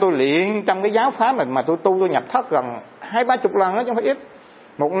 30 năm tôi luyện trong cái giáo pháp mà tôi tu, tôi nhập thất gần 20-30 lần đó chứ không phải ít.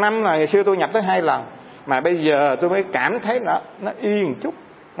 Một năm là ngày xưa tôi nhập tới 2 lần. Mà bây giờ tôi mới cảm thấy nó yên một chút,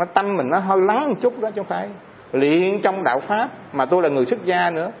 nó tâm mình nó hơi lắng một chút đó, chứ không phải luyện trong đạo pháp. Mà tôi là người xuất gia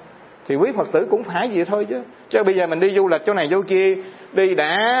nữa, Thì quý Phật tử cũng phải vậy thôi chứ. Chứ bây giờ mình đi du lịch chỗ này chỗ kia, đi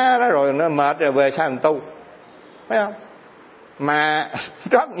đã đó rồi nó mệt rồi về sao mình tu, phải không? Mà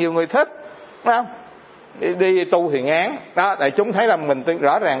rất nhiều người thích, phải không? Đi tu thì ngán đó. Tại chúng thấy là mình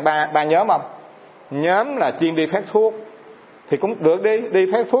rõ ràng ba nhóm không? Nhóm là chuyên đi phát thuốc thì cũng được, đi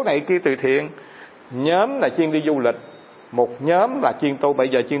phát thuốc này kia từ thiện. Nhóm là chuyên đi du lịch, một nhóm là chuyên tu. Bây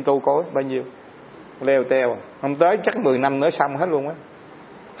giờ chuyên tu có bao nhiêu? Leo teo, không tới chắc 10 năm nữa xong hết luôn á.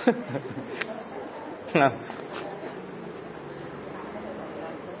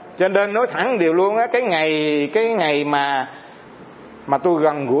 Cho nên nói thẳng điều luôn á, cái ngày mà tôi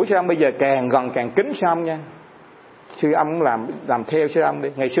gần gũi sư ông, bây giờ càng gần càng kính sư ông nha. Sư ông làm theo sư ông đi.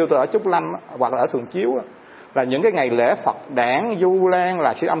 Ngày xưa tôi ở Trúc Lâm hoặc là ở Thường Chiếu á, là những cái ngày lễ Phật đản Du Lan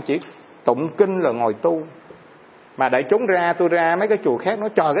là sư ông chỉ tụng kinh rồi ngồi tu. Mà đại chúng tôi ra mấy cái chùa khác nói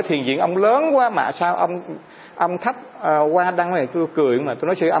trời, cái thiền viện ông lớn quá mà sao ông thắp hoa đăng này. Tôi cười mà tôi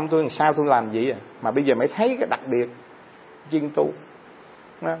nói sư ông tôi làm sao tôi làm vậy à? Mà bây giờ mới thấy cái đặc biệt chuyên tu.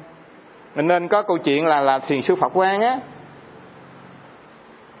 Mình nên có câu chuyện là thiền sư Phật Quang á.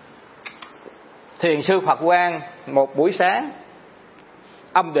 Thiền sư Phật Quang một buổi sáng,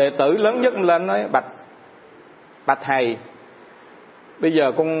 ông đệ tử lớn nhất lên nói bạch thầy, bây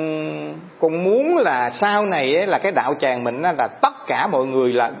giờ con muốn là sau này ấy, là cái đạo tràng mình là tất cả mọi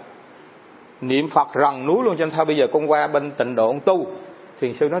người là niệm Phật rần núi luôn, cho nên thôi bây giờ con qua bên Tịnh Độ tu.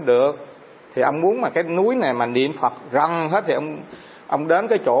 Thiền sư nói được. Thì ông muốn mà cái núi này mà niệm Phật rần hết thì ông đến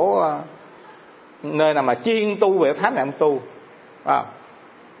cái chỗ nơi nào mà chuyên tu về pháp này ông tu.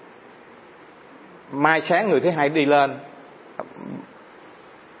 Mai sáng người thứ hai đi lên,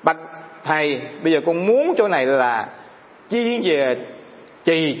 bạch thầy bây giờ con muốn chỗ này là chuyên về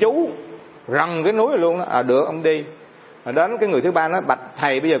trì chú rần cái núi luôn đó. Được, ông đi. Mà đến cái người thứ ba nói bạch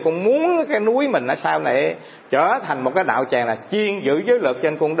thầy bây giờ con muốn cái núi mình ở sau này trở thành một cái đạo tràng là chuyên giữ giới luật, cho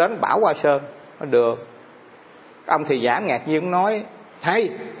nên con đến Bảo Hoa Sơn. Nó được. Ông thì giả ngạc nhiên nói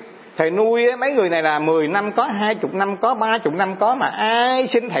thầy nuôi mấy người này là 10 năm có, 20 năm có, 30 năm có, mà ai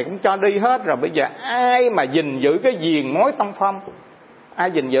xin thầy cũng cho đi hết rồi. Bây giờ ai mà gìn giữ cái viền mối tông phong,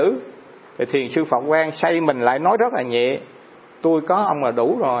 ai gìn giữ? Thì thiền sư Phật Quang xây mình lại nói rất là nhẹ, tôi có ông là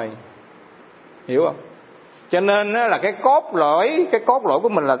đủ rồi, hiểu không? Cho nên là cái cốt lõi của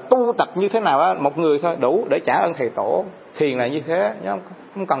mình là tu tập như thế nào đó, một người thôi đủ để trả ơn thầy tổ. Thiền là như thế,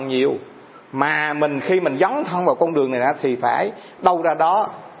 không cần nhiều. Mà mình khi mình dấn thân vào con đường này đó, thì phải đâu ra đó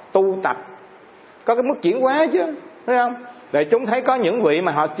tu tập, có cái mức chuyển hóa chứ, thấy không? Để chúng thấy có những vị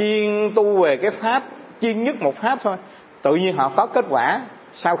mà họ chuyên tu về cái pháp, chuyên nhất một pháp thôi, tự nhiên họ có kết quả.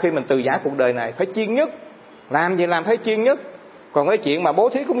 Sau khi mình từ giả cuộc đời này phải chuyên nhất, làm gì làm phải chuyên nhất. Còn cái chuyện mà bố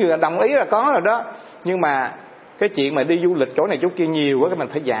thí cũng như là đồng ý là có rồi đó, nhưng mà cái chuyện mà đi du lịch chỗ này chỗ kia nhiều quá, mình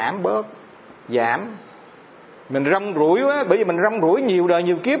phải giảm bớt, mình rong ruổi quá. Bởi vì mình rong ruổi nhiều đời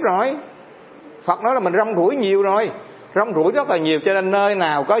nhiều kiếp rồi. Phật nói là mình rong ruổi nhiều rồi, rong ruổi rất là nhiều. Cho nên nơi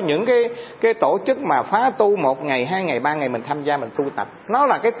nào có những cái tổ chức mà phá tu 1 ngày, 2 ngày, 3 ngày mình tham gia, mình tu tập, nó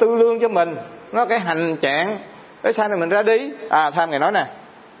là cái tư lương cho mình, nó là cái hành trạng để sau này mình ra đi. Tham ngày nói nè,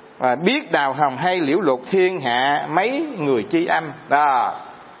 biết đào hồng hay liễu lục thiên hạ mấy người chi âm đó.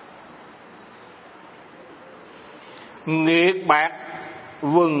 Nghiệt bạc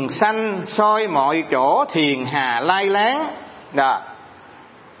vừng xanh soi mọi chỗ, thiền hà lai láng đó.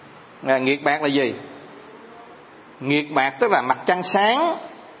 Nghiệt bạc là gì? Nghiệt bạc tức là mặt trăng sáng,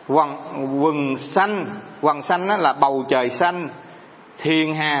 vừng xanh đó là bầu trời xanh,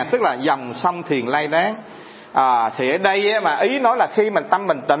 thiền hà tức là dòng sông thiền lai láng. Thì ở đây mà ý nói là khi mình tâm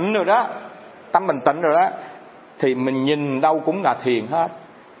mình tịnh rồi đó, thì mình nhìn đâu cũng là thiền hết,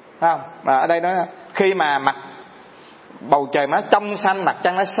 phải không? Mà ở đây nói khi mà mặt bầu trời nó trong xanh, mặt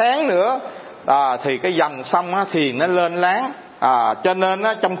trăng nó sáng nữa, thì cái dòng sông á, thiền nó lên láng. Cho nên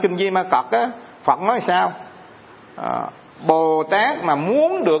á, trong kinh Di Ma Cật á, Phật nói sao? Bồ Tát mà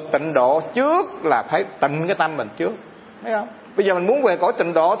muốn được tịnh độ trước là phải tịnh cái tâm mình trước, thấy không? Bây giờ mình muốn về cõi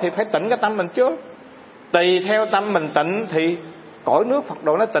tịnh độ thì phải tịnh cái tâm mình trước. Tùy theo tâm mình tịnh thì cõi nước Phật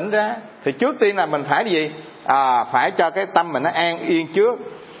độ nó tịnh ra. Thì trước tiên là mình phải gì? Phải cho cái tâm mình nó an yên trước.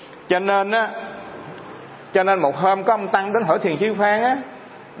 Cho nên một hôm có ông Tăng đến hỏi Thiền Sư Phan á,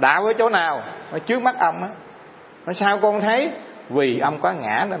 đạo ở chỗ nào? Ở trước mắt ông á. Nói sao con thấy? Vì ông có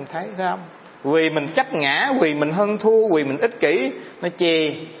ngã nên thấy, thấy không? Vì mình chấp ngã, vì mình hơn thua, vì mình ích kỷ, nó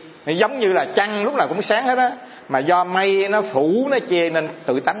che. Nó giống như là trăng lúc nào cũng sáng hết á, mà do mây nó phủ nó che nên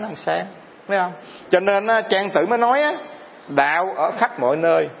tự tánh nó không sáng, thấy không? Cho nên Trang Tử mới nói á, đạo ở khắp mọi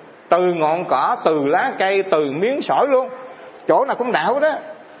nơi, từ ngọn cỏ, từ lá cây, từ miếng sỏi luôn, chỗ nào cũng đạo đó.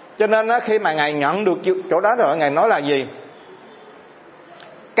 Cho nên khi mà Ngài nhận được chỗ đó rồi, Ngài nói là gì?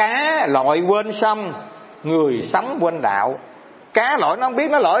 Cá lội quên sông, người sống quên đạo. Cá lội nó không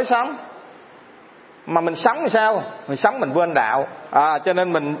biết nó lội sống. Mà mình sống sao? Mình sống mình quên đạo. Cho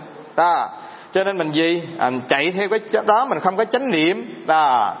nên mình gì? Chạy theo cái đó, mình không có chánh niệm.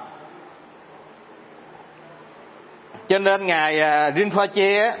 Cho nên ngài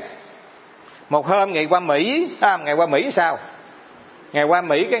Rinpoche một hôm ngày qua Mỹ, ngày qua Mỹ sao? Ngày qua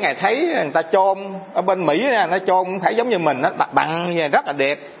Mỹ cái ngày thấy người ta chôn ở bên Mỹ nè, nó chôn không phải giống như mình, nó bằng rất là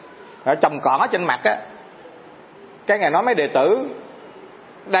đẹp, rồi trồng cỏ trên mặt á. Cái ngày nói mấy đệ tử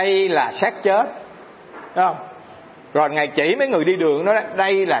đây là xác chết, đúng không? Rồi ngày chỉ mấy người đi đường đó,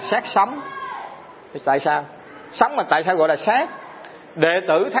 đây là xác sống. Tại sao? Sống mà tại sao gọi là xác? Đệ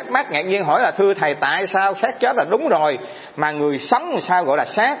tử thắc mắc ngạc nhiên hỏi là thưa thầy, tại sao xác chết là đúng rồi, mà người sống sao gọi là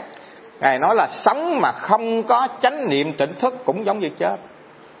xác? Ngài nói là sống mà không có chánh niệm tỉnh thức cũng giống như chết.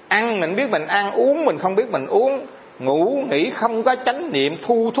 Ăn mình biết mình ăn, uống mình không biết mình uống, ngủ nghỉ không có chánh niệm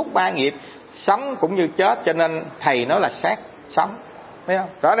thu thúc ba nghiệp, sống cũng như chết. Cho nên thầy nói là xác sống, thấy không?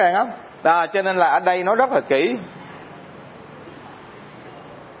 Rõ ràng không? Cho nên là ở đây nó rất là kỹ.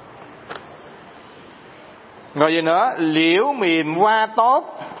 Rồi gì nữa? Liễu mềm hoa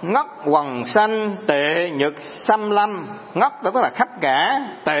tốt, ngất quần xanh, tệ nhật xâm lâm. Ngất tức là khắp cả,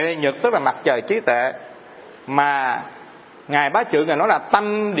 tệ nhật tức là mặt trời trí tuệ. Mà ngài Bá Trượng ngài nói là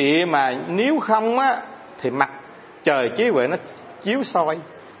tâm địa mà nếu không á thì mặt trời trí huệ nó chiếu soi.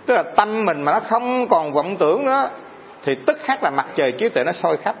 Tức là tâm mình mà nó không còn vọng tưởng nữa thì tức khắc là mặt trời trí tuệ nó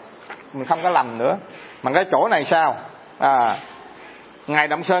soi khắp, mình không có lầm nữa. Mà cái chỗ này sao? Ngài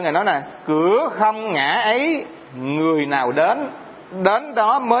Động Sơn ngài nói nè, cửa không ngã ấy người nào đến, đến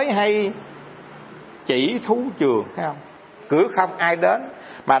đó mới hay chỉ thú trường, thấy không? Cửa không ai đến,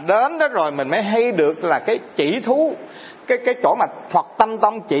 mà đến đó rồi mình mới hay được là cái chỉ thú. Cái chỗ mà Phật Tâm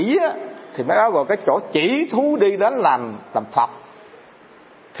Tông chỉ á, thì mới đó gọi cái chỗ chỉ thú đi đến làm Phật.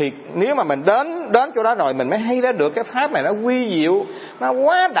 Thì nếu mà mình đến chỗ đó rồi mình mới hay ra được cái pháp này nó quy diệu, nó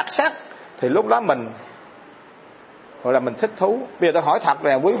quá đặc sắc, thì lúc đó mình gọi là mình thích thú. Bây giờ tôi hỏi thật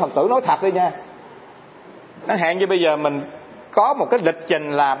là quý Phật tử nói thật đi nha. Chẳng hạn như bây giờ mình có một cái lịch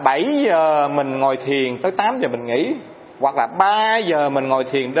trình là 7 giờ mình ngồi thiền tới 8 giờ mình nghỉ, hoặc là 3 giờ mình ngồi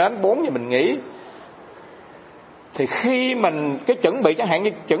thiền đến 4 giờ mình nghỉ. Thì khi mình cái chuẩn bị, chẳng hạn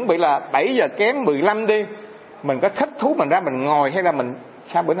như chuẩn bị là 7 giờ kém 15 đi, mình có thích thú mình ra mình ngồi, hay là mình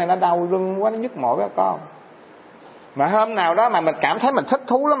sao bữa nay nó đau lưng quá, nó nhức mỏi quá con. Mà hôm nào đó mà mình cảm thấy mình thích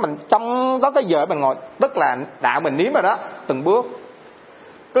thú lắm, mình trong đó tới giờ mình ngồi, tức là đạo mình nếm rồi đó, từng bước.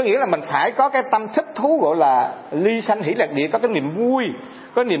 Có nghĩa là mình phải có cái tâm thích thú, gọi là ly sanh hỷ lạc địa, có cái niềm vui.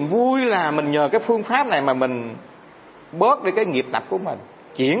 Có niềm vui là mình nhờ cái phương pháp này mà mình bớt đi cái nghiệp tập của mình,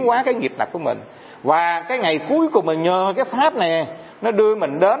 chuyển hóa cái nghiệp tập của mình. Và cái ngày cuối cùng mình nhờ cái pháp này nó đưa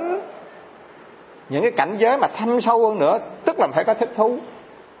mình đến những cái cảnh giới mà thâm sâu hơn nữa, tức là phải có thích thú.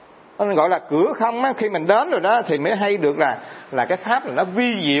 Nên gọi là cửa không á, khi mình đến rồi đó thì mới hay được là cái pháp này nó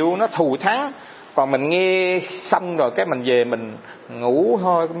vi diệu, nó thù thắng. Còn mình nghe xong rồi cái mình về mình ngủ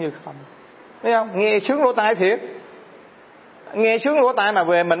thôi cũng như không, thấy không? Nghe sướng lỗ tai thiệt, nghe sướng lỗ tai mà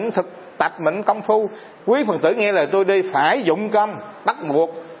về mình thực tập, mình công phu. Quý Phật tử nghe lời tôi đi, phải dụng công, bắt buộc.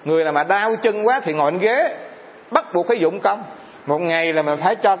 Người nào mà đau chân quá thì ngồi trên ghế, bắt buộc phải dụng công. Một ngày là mình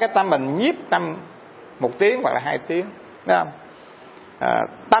phải cho cái tâm mình nhiếp tâm 1 tiếng hoặc là 2 tiếng, thấy không?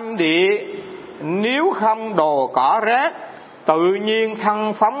 Tâm địa nếu không đồ cỏ rác, tự nhiên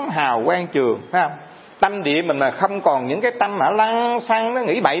thân phóng hào quang trường, thấy không? Tâm địa mình mà không còn những cái tâm mà lăng xăng nó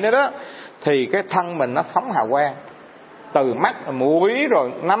nghĩ bậy nữa đó, thì cái thân mình nó phóng hào quang. Từ mắt, mũi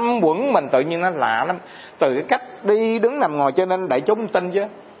rồi 5 quẩn mình tự nhiên nó lạ lắm. Từ cái cách đi đứng nằm ngồi, cho nên đại chúng tin chứ.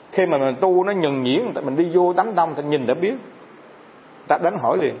 Khi mà mình tu nó nhuần nhuyễn, mình đi vô đám đông thì nhìn đã biết. Ta đến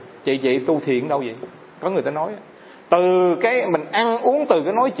hỏi liền, chị tu thiền đâu vậy? Có người ta nói từ cái mình ăn uống, từ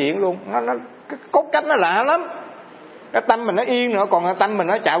cái nói chuyện luôn, nó cái cốt cách nó lạ lắm. Cái tâm mình nó yên nữa, còn cái tâm mình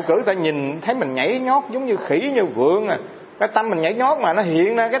nó chạo cử, ta nhìn thấy mình nhảy nhót giống như khỉ như vượn à. Cái tâm mình nhảy nhót mà nó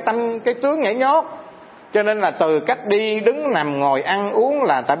hiện ra cái tướng nhảy nhót. Cho nên là từ cách đi đứng nằm ngồi ăn uống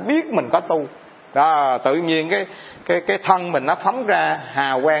là ta biết mình có tu. Đó, tự nhiên cái thân mình nó phóng ra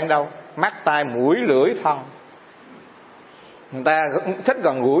hào quang đâu, mắt tai mũi lưỡi thân. Người ta thích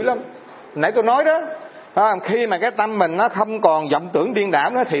gần gũi lắm. Nãy tôi nói đó, khi mà cái tâm mình nó không còn vọng tưởng điên đảo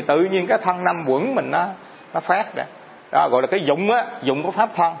nữa thì tự nhiên cái thân 5 quẩn mình nó phát ra. Đó gọi là cái dụng á, dụng của pháp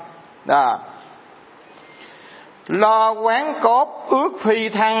thân. Đó. Lo quán cốt ước phi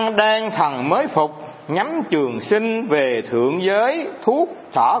thăng, đang thần mới phục, nhắm trường sinh về thượng giới, thuốc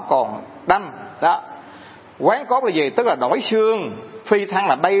thỏ còn đâm. Đó. Quán cốt là gì? Tức là đổi xương. Phi thăng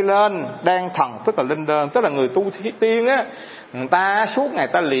là bay lên, đang thần tức là linh đơn, tức là người tu tiên á, người ta suốt ngày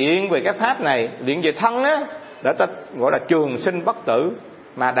ta luyện về cái pháp này, luyện về thân á, để ta gọi là trường sinh bất tử.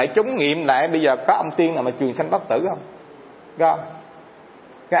 Mà đại chúng nghiệm lại bây giờ có ông tiên nào mà trường sinh bất tử không? Có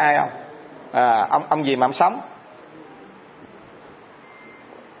ai không? Ông gì mà ông sống?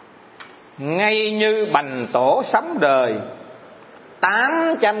 Ngay như bành tổ sống đời,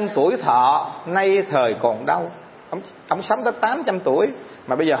 800 tuổi thọ nay thời còn đâu. Ông sống tới 800 tuổi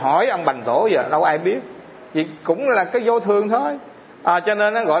mà bây giờ hỏi ông bành tổ giờ đâu ai biết. Vì cũng là cái vô thường thôi. Cho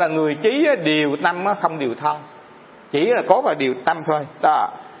nên nó gọi là người trí điều tâm không điều thân, chỉ là có vào điều tâm thôi đó.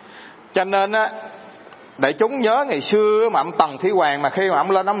 Cho nên á, đại chúng nhớ ngày xưa mà ông Tần Thủy Hoàng mà khi mà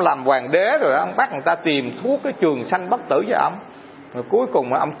ông lên ông làm hoàng đế rồi đó, ông bắt người ta tìm thuốc cái trường sanh bất tử cho ông, rồi cuối cùng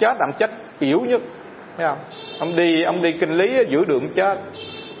mà ông chết yếu nhất, thấy không? Ông đi kinh lý giữa đường chết,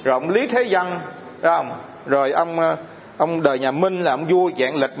 rồi ông lý thế dân, thấy không? Rồi ông đời nhà Minh là ông vua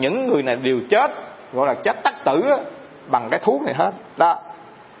vạn lịch, những người này đều chết, gọi là chết tắc tử bằng cái thuốc này hết đó.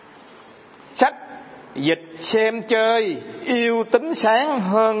 Sách dịch xem chơi, yêu tính sáng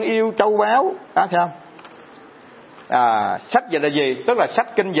hơn yêu châu báu đó, thấy không? Sách dịch là gì? Tức là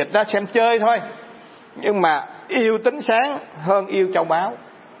sách kinh dịch đó, xem chơi thôi, nhưng mà yêu tính sáng hơn yêu châu báu,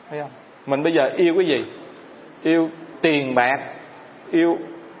 thấy không? Mình bây giờ yêu cái gì? Yêu tiền bạc, yêu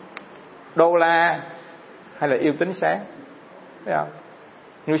đô la, hay là yêu tính sáng, thấy không?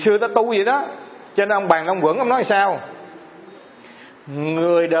 Người xưa ta tu vậy đó. Cho nên ông Bàn Long Vững ông nói sao?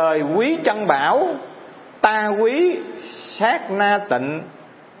 Người đời quý chân bảo, ta quý sát na tịnh,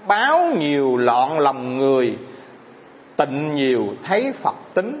 báo nhiều loạn lòng người, tịnh nhiều thấy Phật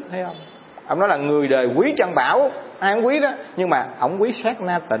tính, thấy không? Ông nói là người đời quý chân bảo, ai cũng quý đó, nhưng mà ông quý sát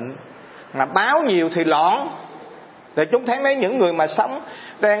na tịnh, mà báo nhiều thì loạn. Để chúng thấy mấy những người mà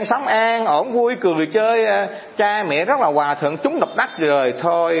đang sống an ổn vui cười chơi, cha mẹ rất là hòa thuận, chúng độc đắc rồi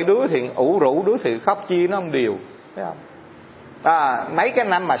thôi, đứa thì ủ rũ, đứa thì khóc chi nó không điều, thấy không? Mấy cái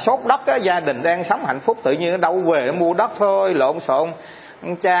năm mà sốt đất á, gia đình đang sống hạnh phúc, tự nhiên nó đâu về nó mua đất thôi, lộn xộn,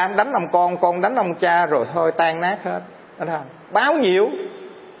 ông cha đánh ông con đánh ông cha, rồi thôi tan nát hết, thấy không? Báo nhiều,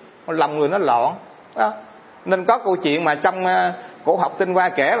 lòng người nó loạn đó. Nên có câu chuyện mà trong cổ học Tinh Hoa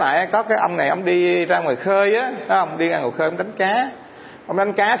kể lại, có cái ông này ông đi ra ngoài khơi á, ông đi ra ngoài khơi ông đánh cá. Ông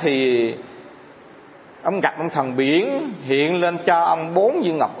đánh cá thì ông gặp ông thần biển hiện lên cho ông 4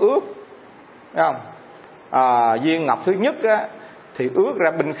 viên ngọc ước, thấy không? Viên ngọc thứ nhất á, thì ước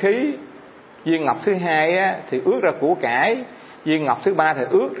ra binh khí, viên ngọc thứ hai á, thì ước ra của cải, viên ngọc thứ ba thì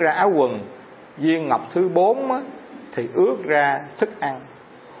ước ra áo quần, viên ngọc thứ 4 á, thì ước ra thức ăn.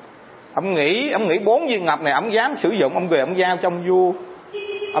 Ông nghĩ 4 viên ngọc này ông dám sử dụng, ông về ông giao cho ông vua.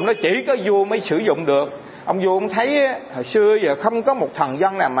 Ông nói chỉ có vua mới sử dụng được. Ông vua ông thấy hồi xưa giờ không có một thần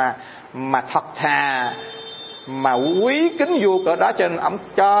dân nào mà thật thà, mà quý kính vua cỡ đó, cho nên ông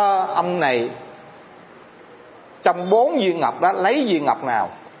cho ông này trong 4 viên ngọc đó lấy viên ngọc nào,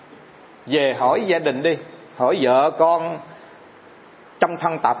 về hỏi gia đình đi, hỏi vợ con trong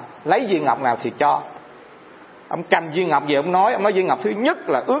thân tộc lấy viên ngọc nào thì cho. Ông cầm viên ngọc về ông nói viên ngọc thứ nhất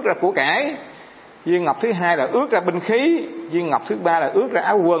là ước ra của cải, viên ngọc thứ hai là ước ra binh khí, viên ngọc thứ ba là ước ra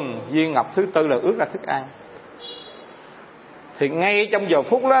áo quần, viên ngọc thứ tư là ước ra thức ăn. Thì ngay trong giờ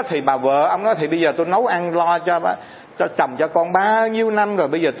phút đó thì bà vợ ông nói thì bây giờ tôi nấu ăn lo cho chồng cho con bao nhiêu năm rồi,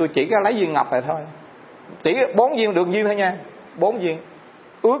 bây giờ tôi chỉ có lấy viên ngọc này thôi, chỉ 4 viên được viên thôi nha, 4 viên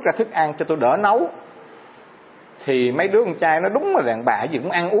ước ra thức ăn cho tôi đỡ nấu. Thì mấy đứa con trai nó đúng là đàn bà gì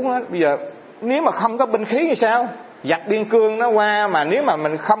cũng ăn uống hết. Bây giờ nếu mà không có binh khí thì sao? Giặc biên cương nó qua, mà nếu mà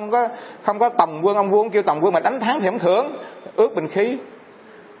mình không có tòng quân, ông vua kêu tòng quân mà đánh thắng thì ông thưởng, ước binh khí.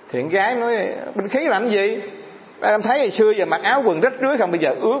 Thì con gái nói binh khí làm gì? Em thấy ngày xưa giờ mặc áo quần rách rưới không, bây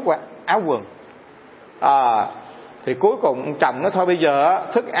giờ ước qua áo quần. Thì cuối cùng ông chồng nó thôi bây giờ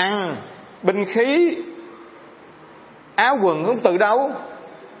thức ăn, binh khí, áo quần cũng từ đâu?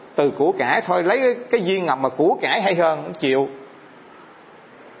 Từ của cải thôi, lấy cái viên ngọc mà của cải hay hơn, ông chịu.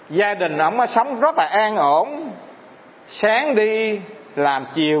 Gia đình ông sống rất là an ổn, sáng đi làm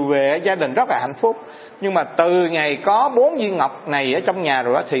chiều về, gia đình rất là hạnh phúc. Nhưng mà từ ngày có 4 viên ngọc này ở trong nhà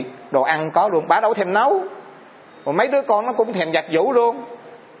rồi đó, thì đồ ăn có luôn, bà đâu thèm nấu. Còn mấy đứa con nó cũng thèm giặt giũ luôn,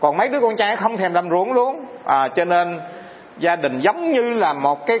 còn mấy đứa con trai không thèm làm ruộng luôn. Cho nên gia đình giống như là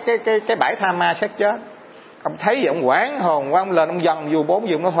một cái bãi tha ma xác chết. Ông thấy vậy ông quán hồn quá, ông lên ông dần dù 4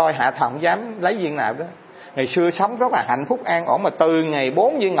 viên nó thôi, hạ thần không dám lấy viên nào đó. Ngày xưa sống rất là hạnh phúc an ổn, mà từ ngày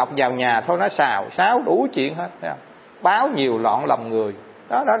 4 viên ngọc vào nhà thôi nó xào xáo đủ chuyện hết, thấy không? Báo nhiều loạn lòng người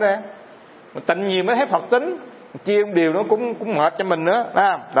đó ra. Tịnh nhiều mới thấy Phật tính, chia điều nó cũng mệt cho mình nữa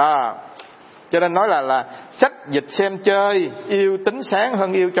đó. Cho nên nói là sách dịch xem chơi, yêu tính sáng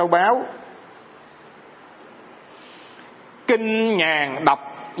hơn yêu châu báu. Kinh nhàn đọc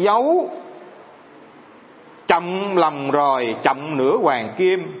dấu, chậm lòng rồi chậm nửa hoàng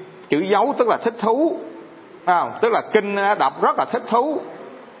kim. Chữ dấu tức là thích thú, tức là kinh đọc rất là thích thú.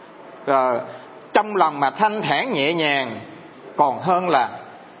 Rồi trong lòng mà thanh thản nhẹ nhàng, còn hơn là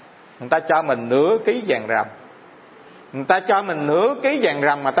người ta cho mình nửa ký vàng ròng. Người ta cho mình nửa ký vàng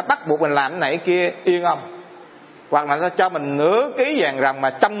ròng mà ta bắt buộc mình làm cái này kia, yên không? Hoặc là ta cho mình nửa ký vàng ròng mà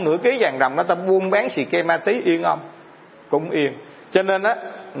trong nửa ký vàng ròng đó ta buôn bán xì ke ma tí, yên không? Cũng yên. Cho nên á,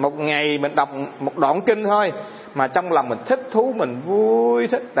 một ngày mình đọc một đoạn kinh thôi mà trong lòng mình thích thú, mình vui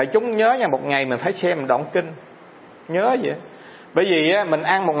thích. Tại chúng nhớ nha, một ngày mình phải xem một đoạn kinh, nhớ vậy. Bởi vì á, mình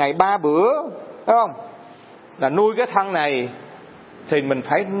ăn một ngày 3 bữa, đúng không? Là nuôi cái thân này thì mình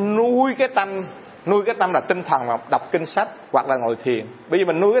phải nuôi cái tâm. Nuôi cái tâm là tinh thần mà đọc kinh sách hoặc là ngồi thiền. Bởi vì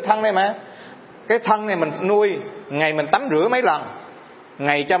mình nuôi cái thân này mà. Cái thân này mình nuôi, ngày mình tắm rửa mấy lần,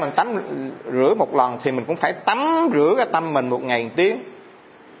 ngày cho mình tắm rửa một lần thì mình cũng phải tắm rửa cái tâm mình một ngày 1 tiếng,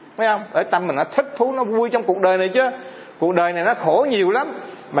 thấy không? Để tâm mình nó thích thú, nó vui trong cuộc đời này chứ. Cuộc đời này nó khổ nhiều lắm,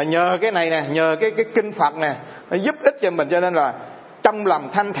 mà nhờ cái này nè, nhờ cái kinh Phật nè, nó giúp ích cho mình. Cho nên là trong lòng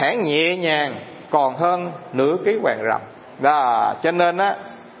thanh thản nhẹ nhàng còn hơn nửa ký vàng ròng đó. Cho nên á,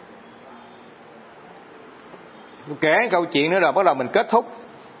 kể câu chuyện nữa rồi bắt đầu mình kết thúc.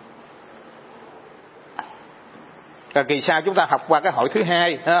 Rồi kỳ sau chúng ta học qua cái hội thứ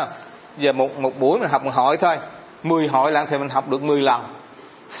 2 ha. Giờ một buổi mình học 1 hội thôi, 10 hội lại thì mình học được 10 lần.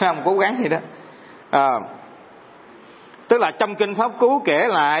 Không cố gắng gì đó. Tức là trong kinh Pháp Cú kể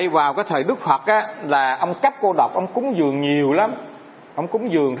lại vào cái thời Đức Phật á, là ông cấp cô độc, ông cúng dường nhiều lắm. Ông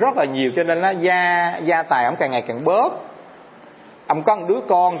cúng dường rất là nhiều, cho nên là gia tài ông càng ngày càng bớt. Ông có một đứa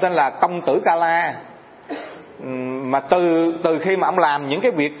con tên là Công Tử Ca La. Mà từ khi mà ông làm những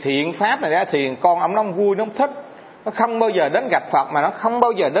cái việc thiện pháp này ra thì con ông nó vui, nó thích. Nó không bao giờ đến gặp Phật, mà nó không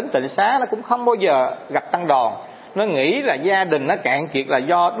bao giờ đến tịnh xá, nó cũng không bao giờ gặp tăng đoàn. Nó nghĩ là gia đình nó cạn kiệt là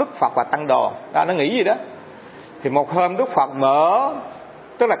do Đức Phật và tăng đoàn đó, nó nghĩ gì đó. Thì một hôm Đức Phật mở,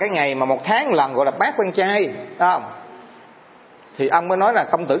 tức là cái ngày mà 1 tháng lần gọi là bát quan chay, không? Thì ông mới nói là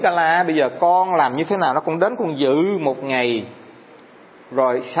Công Tử Ca La, bây giờ con làm như thế nào nó cũng đến con dự 1 ngày.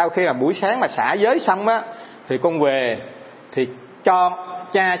 Rồi sau khi mà buổi sáng mà xả giới xong á, thì con về thì cho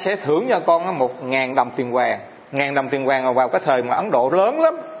cha sẽ thưởng cho con 1.000 đồng tiền vàng. 1.000 đồng tiền vàng vào cái thời mà Ấn Độ lớn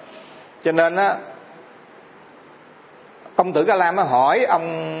lắm. Cho nên á, Công Tử Ca La mới hỏi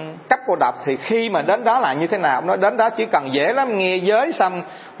ông cấp cô độc thì khi mà đến đó là như thế nào. Ông nói đến đó chỉ cần dễ lắm, nghe giới xong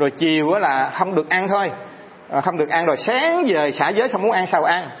rồi chiều là không được ăn thôi, không được ăn, rồi sáng về xả giới xong muốn ăn sao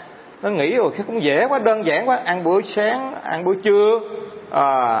ăn. Nó nghĩ rồi cái cũng dễ quá, đơn giản quá, ăn bữa sáng, ăn bữa trưa,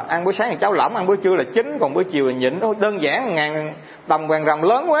 ăn bữa sáng thì cháo lỏng, ăn bữa trưa là chính, còn bữa chiều là nhịn. Đơn giản, 1.000 đồng vàng ròng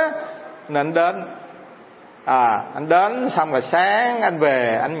lớn quá. Nên anh đến, anh đến xong rồi sáng anh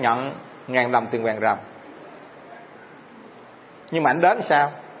về anh nhận 1.000 đồng tiền vàng ròng. Nhưng mà anh đến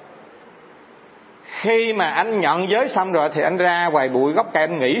sao? Khi mà anh nhận giới xong rồi thì anh ra ngoài bụi gốc cây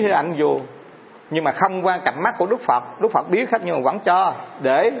anh nghỉ thì anh vô. Nhưng mà không qua cặp mắt của Đức Phật. Đức Phật biết hết nhưng mà vẫn cho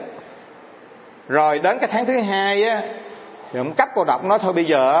để. Rồi đến cái tháng thứ 2 á, thì ông cấp cô độc nói thôi bây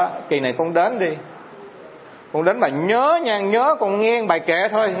giờ kỳ này con đến đi. Con đến mà nhớ nha, nhớ con nghe bài kệ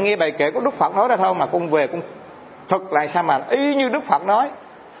thôi, nghe bài kệ của Đức Phật nói ra thôi, mà con về con thực lại sao mà y như Đức Phật nói.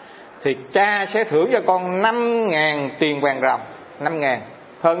 Thì cha sẽ thưởng cho con 5.000 tiền vàng ròng. 5.000,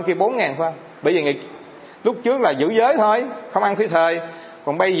 hơn khi 4.000 phải không? Bởi vì lúc trước là giữ giới thôi, không ăn phi thời,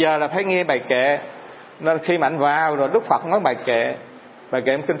 còn bây giờ là phải nghe bài kệ. Nên khi mà anh vào rồi Đức Phật nói bài kệ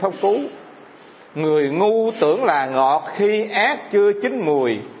trong kinh Pháp Cú: người ngu tưởng là ngọt khi ác chưa chín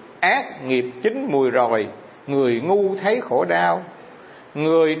mùi, ác nghiệp chín mùi rồi, người ngu thấy khổ đau.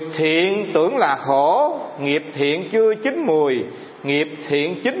 Người thiện tưởng là khổ, nghiệp thiện chưa chín mùi, nghiệp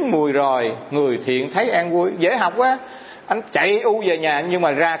thiện chín mùi rồi, người thiện thấy an vui. Dễ học quá. Anh chạy về nhà nhưng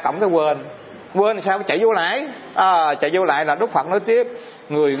mà ra cổng cái quên sao chạy vô lại. Chạy vô lại là Đức Phật nói tiếp: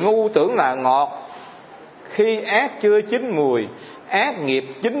 người ngu tưởng là ngọt khi ác chưa chín mùi, ác nghiệp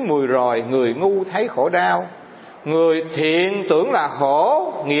chín mùi rồi, người ngu thấy khổ đau. Người thiện tưởng là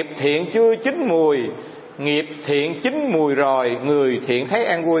khổ, nghiệp thiện chưa chín mùi, nghiệp thiện chín mùi rồi, người thiện thấy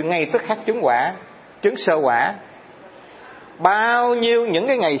an vui. Ngay tức khắc chứng quả, chứng sơ quả. Bao nhiêu những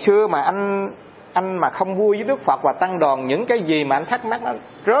cái ngày xưa mà anh mà không vui với Đức Phật và tăng đoàn, những cái gì mà anh thắc mắc nó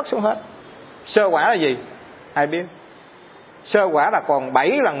rớt xuống hết. Sơ quả là gì? Ai biết? Sơ quả là còn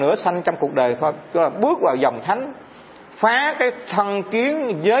 7 lần nữa sanh trong cuộc đời thôi. Tức là bước vào dòng thánh, phá cái thân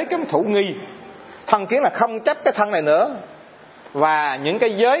kiến giới cấm thủ nghi. Thân kiến là không chấp cái thân này nữa, và những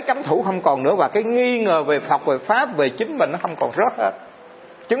cái giới cấm thủ không còn nữa, và cái nghi ngờ về Phật, về Pháp, về chính mình nó không còn rớt hết.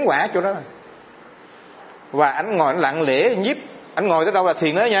 Chứng quả chỗ đó. Và anh ngồi lặng lẽ nhiếp. Anh ngồi tới đâu là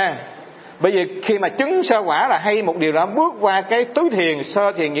thiền đó nha. Bởi vì khi mà chứng sơ quả là hay một điều đó, bước qua cái tứ thiền,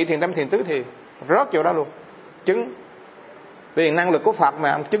 sơ thiền, nhị thiền, tam thiền, tứ thiền, rớt chỗ đó luôn. Chứng. Vì năng lực của Phật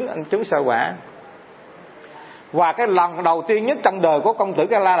mà anh chứng sơ quả. Và cái lần đầu tiên nhất trong đời của Công Tử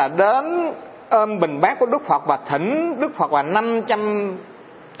Ca La là đến ôm bình bát của Đức Phật và thỉnh Đức Phật và 500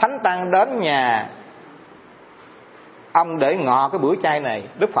 thánh tăng đến nhà ông để ngọ cái bữa chay này.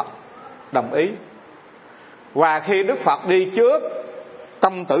 Đức Phật đồng ý. Và khi Đức Phật đi trước,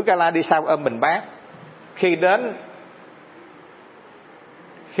 công tử Ca La đi sau ôm bình bát. Khi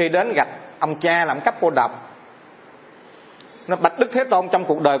đến gặp ông cha làm cấp cô độc, nó bạch Đức Thế Tôn, trong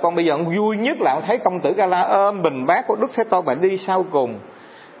cuộc đời con bây giờ con vui nhất là con thấy công tử Ca La ôm bình bát của Đức Thế Tôn mà đi sau cùng.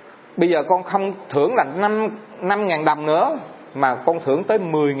 Bây giờ con không thưởng là 5.000 đồng nữa, mà con thưởng tới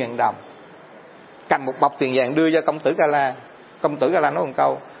 10.000 đồng. Cầm một bọc tiền vàng đưa cho công tử Ca La. Công tử Ca La nói một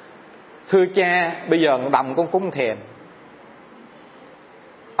câu: thưa cha, bây giờ đồng con cũng thèm.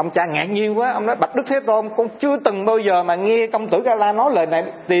 Ông cha ngạc nhiên quá, ông nói: bạch Đức Thế Tôn, con chưa từng bao giờ mà nghe công tử Ca La nói lời này.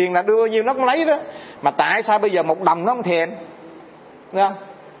 Tiền là đưa nhiêu nó cũng lấy đó, mà tại sao bây giờ một đồng nó không thèm? Đúng không?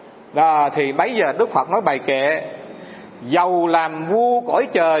 Đó, thì bấy giờ Đức Phật nói bài kệ: dầu làm vua cõi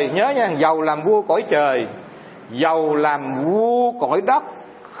trời, nhớ nha, dầu làm vua cõi trời, dầu làm vua cõi đất,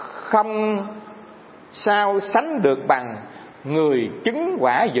 không sao sánh được bằng người chứng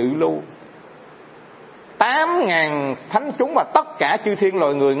quả dự lưu. 8.000 thánh chúng và tất cả chư thiên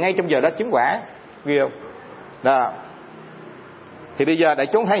loài người ngay trong giờ đó chứng quả. Ghi không? Đó. Thì bây giờ đại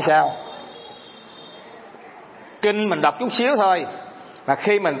chúng thấy sao? Kinh mình đọc chút xíu thôi, mà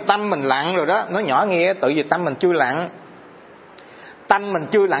khi mình tâm mình lặng rồi đó, nói nhỏ nghe, tự vì tâm mình chưa lặng. Tâm mình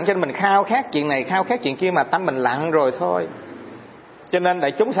chưa lặng cho nên mình khao khát chuyện này, khao khát chuyện kia, mà tâm mình lặng rồi thôi. Cho nên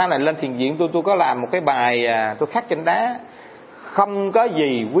đại chúng sau này lên thiền viện tôi có làm một cái bài tôi khắc trên đá: không có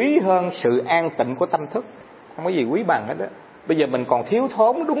gì quý hơn sự an tịnh của tâm thức. Không có gì quý bằng hết đó. Bây giờ mình còn thiếu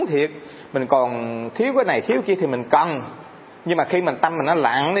thốn, đúng thiệt, mình còn thiếu cái này thiếu kia thì mình cần. Nhưng mà khi mình tâm mình nó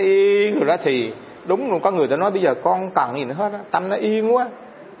lặng, nó yên rồi đó thì đúng luôn. Có người ta nói bây giờ con cần gì nữa hết đó, tâm nó yên quá.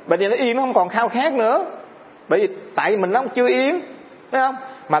 Bởi vì nó yên nó không còn khao khát nữa. Bởi vì tại mình nó chưa yên, thấy không?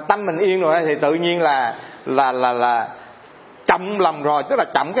 Mà tâm mình yên rồi thì tự nhiên là chậm lòng rồi, tức là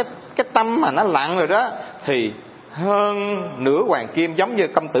chậm cái tâm mà nó lặng rồi đó, thì hơn nửa hoàng kim, giống như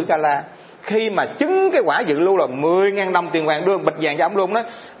công tử Ca La. Khi mà chứng cái quả dự lưu là 10.000 đồng tiền vàng đưa bịch vàng cho ông luôn đó.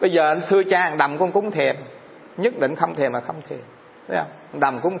 Bây giờ anh thưa cha, đồng con cũng thèm, nhất định không thèm mà không thèm, thấy không?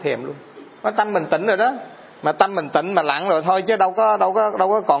 Đồng cũng thèm luôn. Mà tâm mình tịnh rồi đó, mà tâm mình tịnh mà lặng rồi thôi, chứ đâu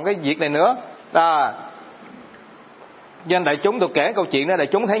có còn cái việc này nữa. Đó. Nên đại chúng tôi kể câu chuyện đó, đại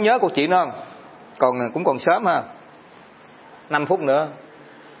chúng thấy nhớ câu chuyện đó không? Cũng còn sớm ha, 5 phút nữa.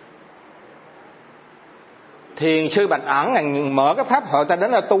 Thiền sư Bạch Ẩn mở cái pháp hội ta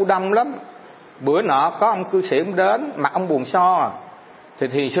đến là tu đông lắm. Bữa nọ có ông cư sĩ ông đến, mặt ông buồn so. Thì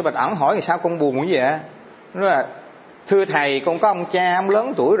thiền sư Bạch Ẩn hỏi: sao con buồn như vậy? Nói là: thưa thầy, con có ông cha, ông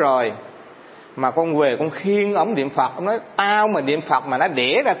lớn tuổi rồi, mà con về con khiêng ổng niệm Phật. Ông nói: tao mà niệm Phật mà nó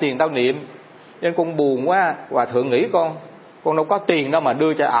đẻ ra tiền tao niệm, nên con buồn quá. Hòa thượng nghĩ con đâu có tiền đâu mà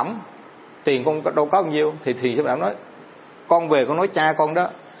đưa cho ổng, tiền con đâu có bao nhiêu. Thì thiền sư Bạch Ẩn nói: con về con nói cha con đó,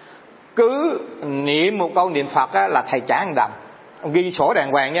 cứ niệm một câu niệm Phật á, là thầy trả 1 đồng. Ông ghi sổ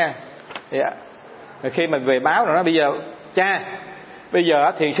đàng hoàng nha. Rồi khi mình về báo rồi nói: bây giờ cha, bây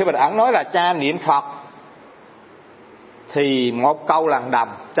giờ thì sư Bạch Ẩn nói là cha niệm Phật thì một câu là 1 đồng,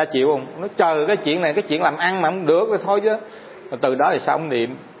 cha chịu không? Nó trời, cái chuyện này cái chuyện làm ăn mà không được rồi thôi chứ. Rồi từ đó thì sao ông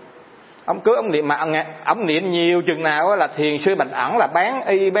niệm? Ông niệm mà ông niệm nhiều chừng nào á là thiền sư Bạch Ẩn là bán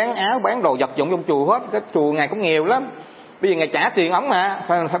y, bán áo, bán đồ vật dụng trong chùa hết. Cái chùa ngài cũng nghèo lắm, bây giờ ngài trả tiền ổng mà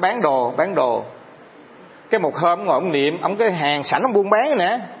phải bán đồ. Cái một hôm ông ngồi ông niệm, ông cái hàng sảnh ông buôn bán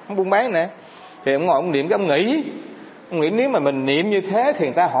nè, thì ông ngồi ông niệm, cái ông nghĩ nếu mà mình niệm như thế thì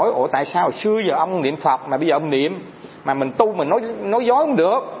người ta hỏi: ủa tại sao hồi xưa giờ ông niệm Phật mà bây giờ ông niệm mà mình tu mình nói dối không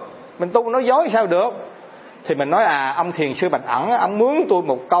được, mình tu nói dối sao được? Thì mình nói: ông thiền sư Bạch Ẩn ông mướn tôi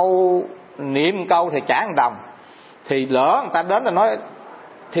một câu, niệm một câu thì trả 1 đồng. Thì lỡ người ta đến là nói: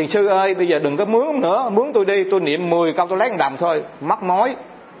 thiền sư ơi, bây giờ đừng có mướn nữa, mướn tôi đi, tôi niệm 10 câu tôi lấy 1 đồng thôi, mắc mối,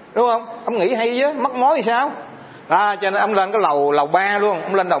 đúng không? Ông nghĩ hay chứ, mắc mối thì sao? Cho nên ông lên cái lầu 3 luôn,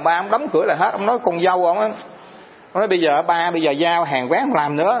 ông lên lầu 3 ông đóng cửa lại hết. Ông nói con dâu ông nói: bây giờ ba, bây giờ giao hàng quán không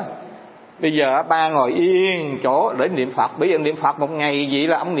làm nữa, bây giờ ba ngồi yên chỗ để niệm Phật. Bây giờ niệm Phật một ngày vậy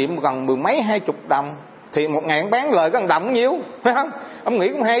là ông niệm gần 10 mấy 20 đồng, thì một ngày ông bán lời có 1 đồng nhiêu, phải không? Ông nghĩ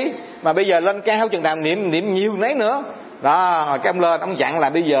cũng hay. Mà bây giờ lên cao chừng nào niệm nhiều nấy nữa đó. Cái ông lên ông dặn là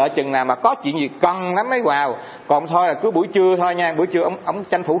bây giờ chừng nào mà có chuyện gì cần lắm mới vào, còn thôi là cứ buổi trưa thôi nha. Buổi trưa ông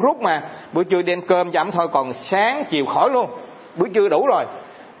tranh thủ rút mà, buổi trưa đem cơm cho ông thôi, còn sáng chiều khỏi luôn, buổi trưa đủ rồi.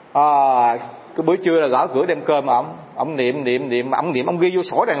 Cái buổi trưa là gõ cửa đem cơm mà ông niệm, ông ghi vô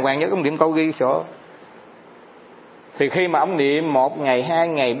sổ đàng hoàng nhớ, ông niệm câu ghi sổ. Thì khi mà ông niệm 1 ngày, 2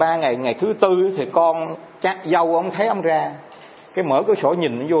 ngày, 3 ngày, ngày thứ 4 thì con chắc dâu ông thấy ông ra, cái mở cái sổ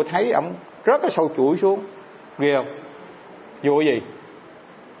nhìn vô thấy ông rớt cái sâu chuỗi xuống, ghê không? Vô cái gì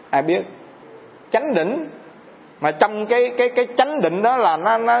ai biết? chánh định. Mà trong cái chánh định đó là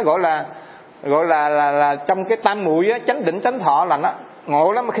nó gọi là trong cái tam muội á, chánh định chánh thọ là nó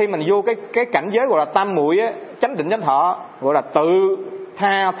ngộ lắm. Khi mình vô cái cảnh giới gọi là tam muội á, chánh định chánh thọ, gọi là tự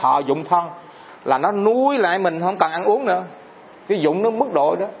tha thọ dụng thân, là nó nuôi lại mình không cần ăn uống nữa. Cái dụng nó mức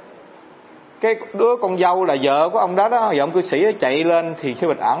độ đó. Cái đứa con dâu là vợ của ông đó vợ ông cư sĩ chạy lên thì sư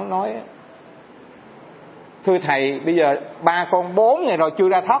Bạch Ẩn nói: thưa thầy, bây giờ 3 con 4 ngày rồi chưa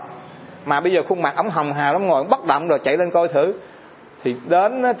ra thóc, mà bây giờ khuôn mặt ổng hồng hào lắm, ngồi bất động rồi, chạy lên coi thử. Thì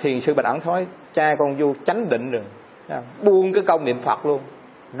đến Thiền sư Bạch Ẩn thôi: cha con vô chánh định rồi, buông cái công niệm Phật luôn,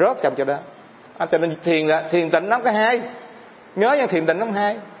 rớt trong chỗ đó. Cho nên thiền tịnh nó có hai, nhớ nha, thiền tịnh nó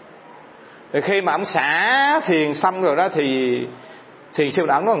hai. Thì khi mà ông xả thiền xong rồi đó thì Thiền sư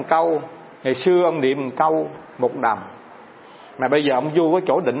Bạch Ẩn nói một câu: ngày xưa ông niệm một câu 1 đồng, mà bây giờ ông vô cái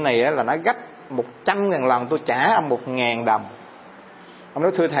chỗ định này là nó gấp 100.000 lần, tôi trả ông 1.000 đồng. Ông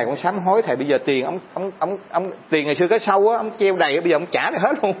nói: thưa thầy, con sám hối thầy, bây giờ tiền ông tiền ngày xưa cái sâu á, ông treo đầy, bây giờ ông trả lại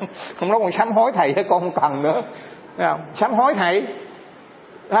hết luôn. Ông nói: con sám hối thầy, con không cần nữa. Thấy không? Sám hối thầy,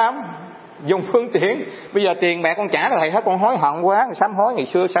 thấy không? Dùng phương tiện, bây giờ tiền bạc con trả lại thầy hết, con hối hận quá, con sám hối ngày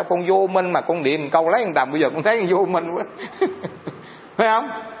xưa sao con vô minh mà con niệm câu lấy 1 đồng, bây giờ con thấy con vô minh quá. Thấy không?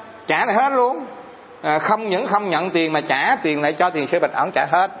 Trả lại hết luôn. Không những không nhận tiền mà trả tiền lại cho Thiền sư Bạch Ẩn trả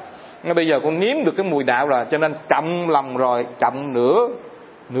hết. Nhưng bây giờ con nếm được cái mùi đạo rồi, cho nên trọng lòng rồi, trọng nửa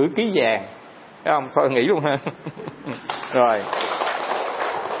ký vàng. Thấy không? Thôi nghỉ luôn ha. Rồi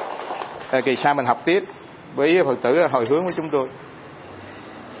kỳ sau mình học tiếp với Phật tử hồi hướng của chúng tôi.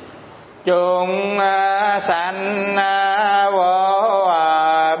 Chúng sanh vô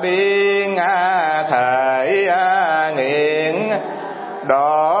biên thể nghiện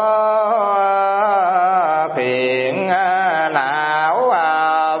đỏ phiền não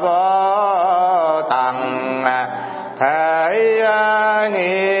vô tận thể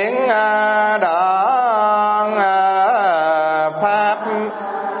nghiện đoạn pháp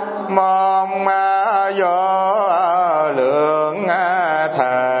môn vô lượng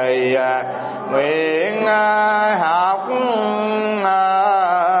thời nguyện học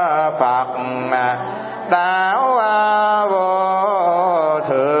Phật đạo vô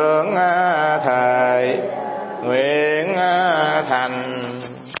thượng thời nguyện thành.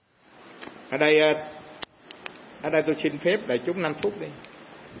 Ở đây tôi xin phép đại chúng 5 phút đi.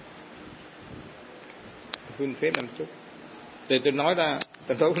 Xin phép 5 phút. Thì tôi nói ra,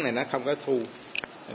 tình huống này nó không có thu.